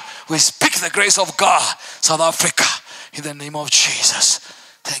Dubai, we speak the grace of God. South Africa, in the name of Jesus.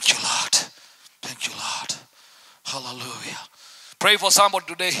 Thank you, Lord. Thank you, Lord. Hallelujah. Pray for somebody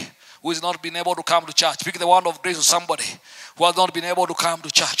today who has not been able to come to church. Speak the word of grace to somebody who has not been able to come to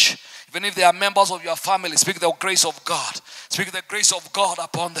church. Even if they are members of your family, speak the grace of God. Speak the grace of God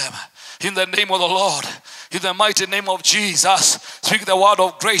upon them. In the name of the Lord. In the mighty name of Jesus. Speak the word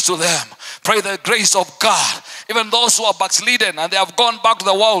of grace to them. Pray the grace of God. Even those who are backslidden and they have gone back to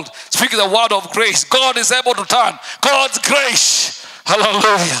the world, speak the word of grace. God is able to turn. God's grace.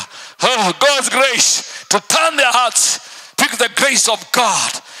 Hallelujah. Oh, God's grace to turn their hearts. Speak the grace of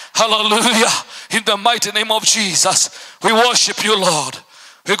God. Hallelujah. In the mighty name of Jesus. We worship you, Lord.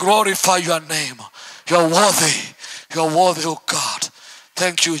 We glorify your name. You're worthy. You're worthy, oh God.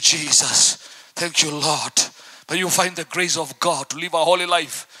 Thank you, Jesus. Thank you, Lord. May you find the grace of God to live a holy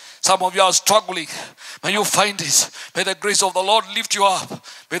life. Some of you are struggling. May you find it. May the grace of the Lord lift you up.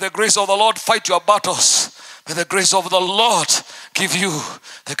 May the grace of the Lord fight your battles. May the grace of the Lord give you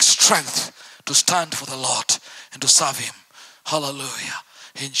the strength to stand for the Lord and to serve Him. Hallelujah.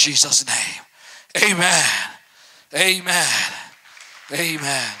 In Jesus' name. Amen. Amen.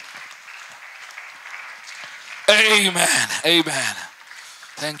 Amen. Amen. Amen.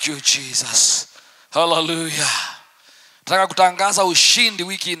 Thank you, Jesus. Hallelujah. Nataka kutangaza ushindi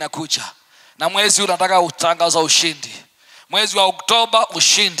wiki inakuja. Na mwezi huu nataka kutangaza ushindi. Mwezi wa Oktoba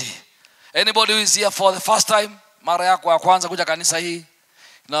ushindi. Anybody who is here for the first time, mara yako ya kwanza kuja kanisa hii,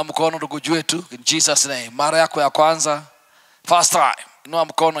 inua mkono tukujue tu in Jesus name. Mara yako ya kwanza, first time, inua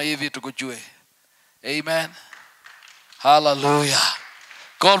mkono hivi tukujue. Amen. Hallelujah.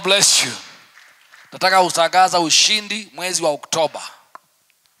 God bless you. Nataka kutangaza ushindi mwezi wa Oktoba.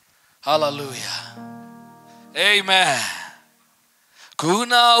 Hallelujah. Amen.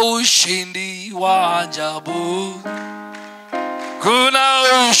 Kuna ushindi wa ajabu. Kuna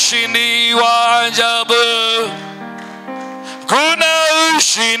ushindi wa ajabu. Kuna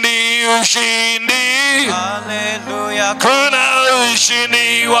ushindi, ushindi. Hallelujah. Kuna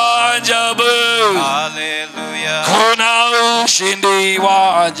ushindi wa ajabu. Hallelujah. Kuna ushindi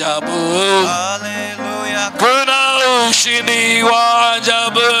wa ajabu. Hallelujah. Kuna ushindi wa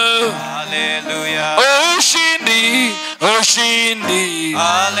ajabu. Hallelujah. Ushindi, ushindi.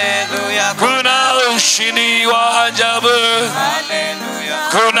 Hallelujah. Kuna ushindi wa ajabu. Hallelujah.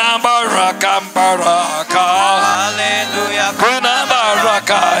 Kuna baraka, baraka. Hallelujah. Kuna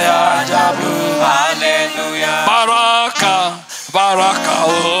baraka ya ajabu. Hallelujah. Baraka, baraka,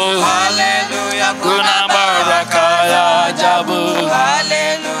 oh. Hallelujah. Kuna baraka ya ajabu.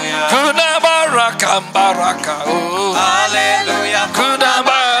 Hallelujah. Kuna baraka, baraka, oh. Hallelujah. Kuna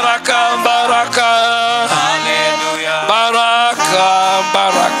baraka, baraka. Hallelujah. Baraka,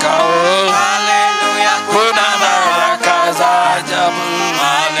 baraka, oh. Hallelujah. Kuna baraka za ajabu.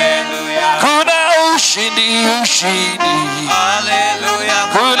 Hallelujah. Kuna ushindi, ushindi. Hallelujah.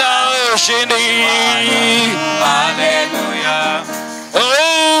 Kuna ushindi. Hallelujah.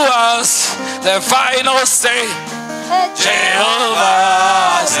 Oh, us the final say,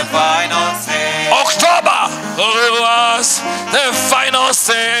 Jehovah. The final say. October, oh, us the final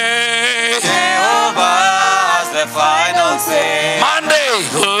say. Jehovah, the final say. Monday,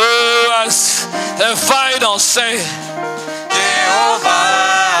 oh, us the final say.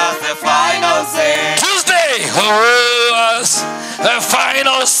 Jehovah, the final say. Tuesday, oh, us the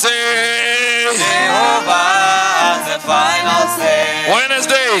final say. Jehovah, the final say.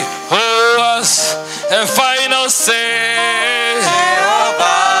 Wednesday, oh, us the final say.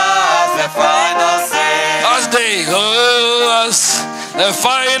 Jehovah, the final say. Thursday, oh, us the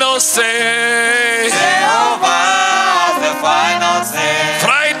final say. Jehovah has the final say.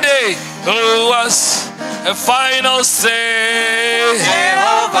 Friday, who has a final say?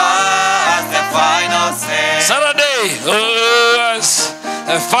 Jehovah has the final say. Saturday, who has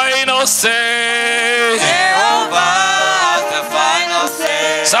a final say? Jehovah has the final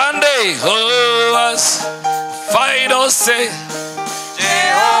say. Sunday, who has final say?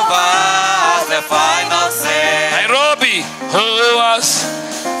 Jehovah has the final say. Nairobi, who has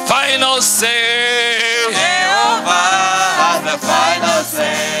final say? Jehovah has the final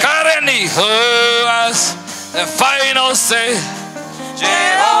say. Kareni, who has the final say?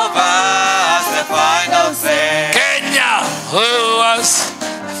 Jehovah has the final say. Kenya, who has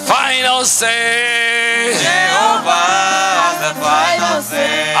final say? Jehovah has the final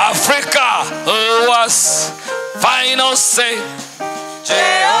say. Africa, who has final say?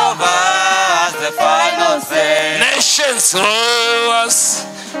 Jehovah has the final say. Nations, who has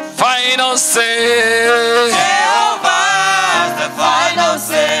final say? Jehovah has the final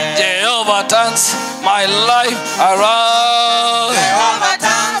say. Jehovah turns my life around. Jehovah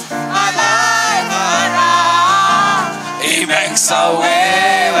turns my life around. He makes a A way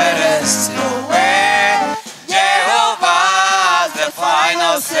way where where there's there's no way. Jehovah has the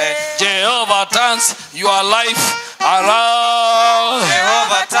final say. Jehovah turns your life around.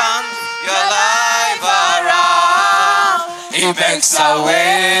 Jehovah turns your life around. He makes a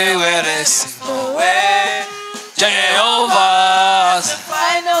way where there's No way. Jehovah's.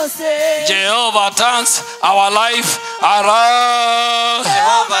 Final say. Jehovah turns our life around.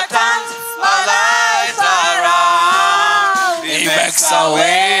 Jehovah turns our lives around. He makes a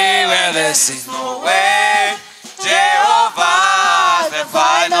way where there's no way. Jehovah has the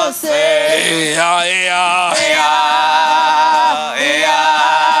final say. yeah, yeah. Yeah, yeah, yeah,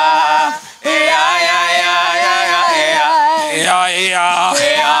 yeah, yeah, yeah, Yeah,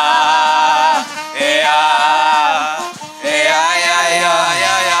 yeah.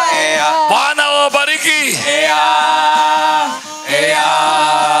 Bwana wabariki.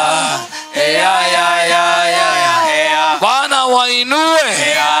 Bwana wainue.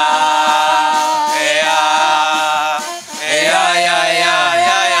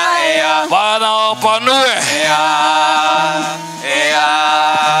 Bwana wapanue.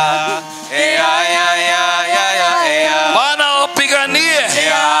 Bwana wapiganie.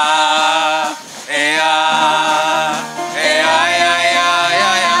 Yeah, yeah. Yeah, yeah.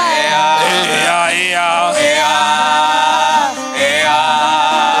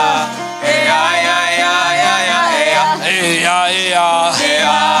 Yeah, yeah.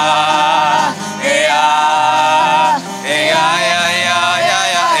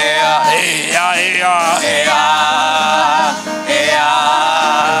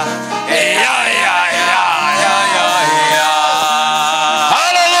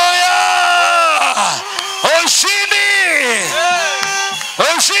 Hallelujah!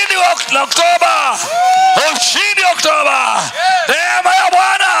 Ushindi wa Oktoba! Ushindi Oktoba! Neema ya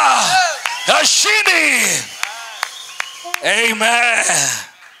Bwana! Ushindi! Amen.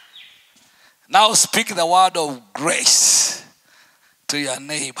 Now speak the word of grace to your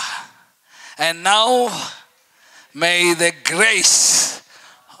neighbor. And now may the grace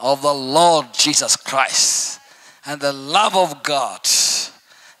of the Lord Jesus Christ and the love of God,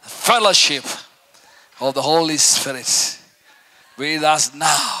 the fellowship of the Holy Spirit with us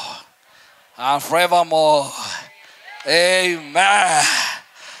now and forevermore. Amen.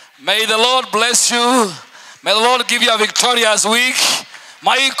 May the Lord bless you. May the Lord give you a victorious week.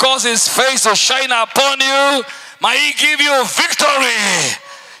 May He cause His face to shine upon you. May He give you victory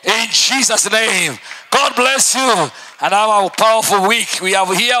in Jesus' name. God bless you and have a powerful week. We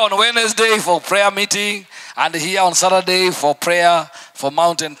are here on Wednesday for prayer meeting and here on Saturday for prayer, for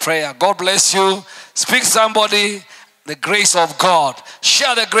mountain prayer. God bless you. Speak to somebody the grace of God.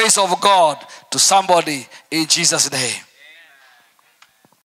 Share the grace of God to somebody in Jesus' name.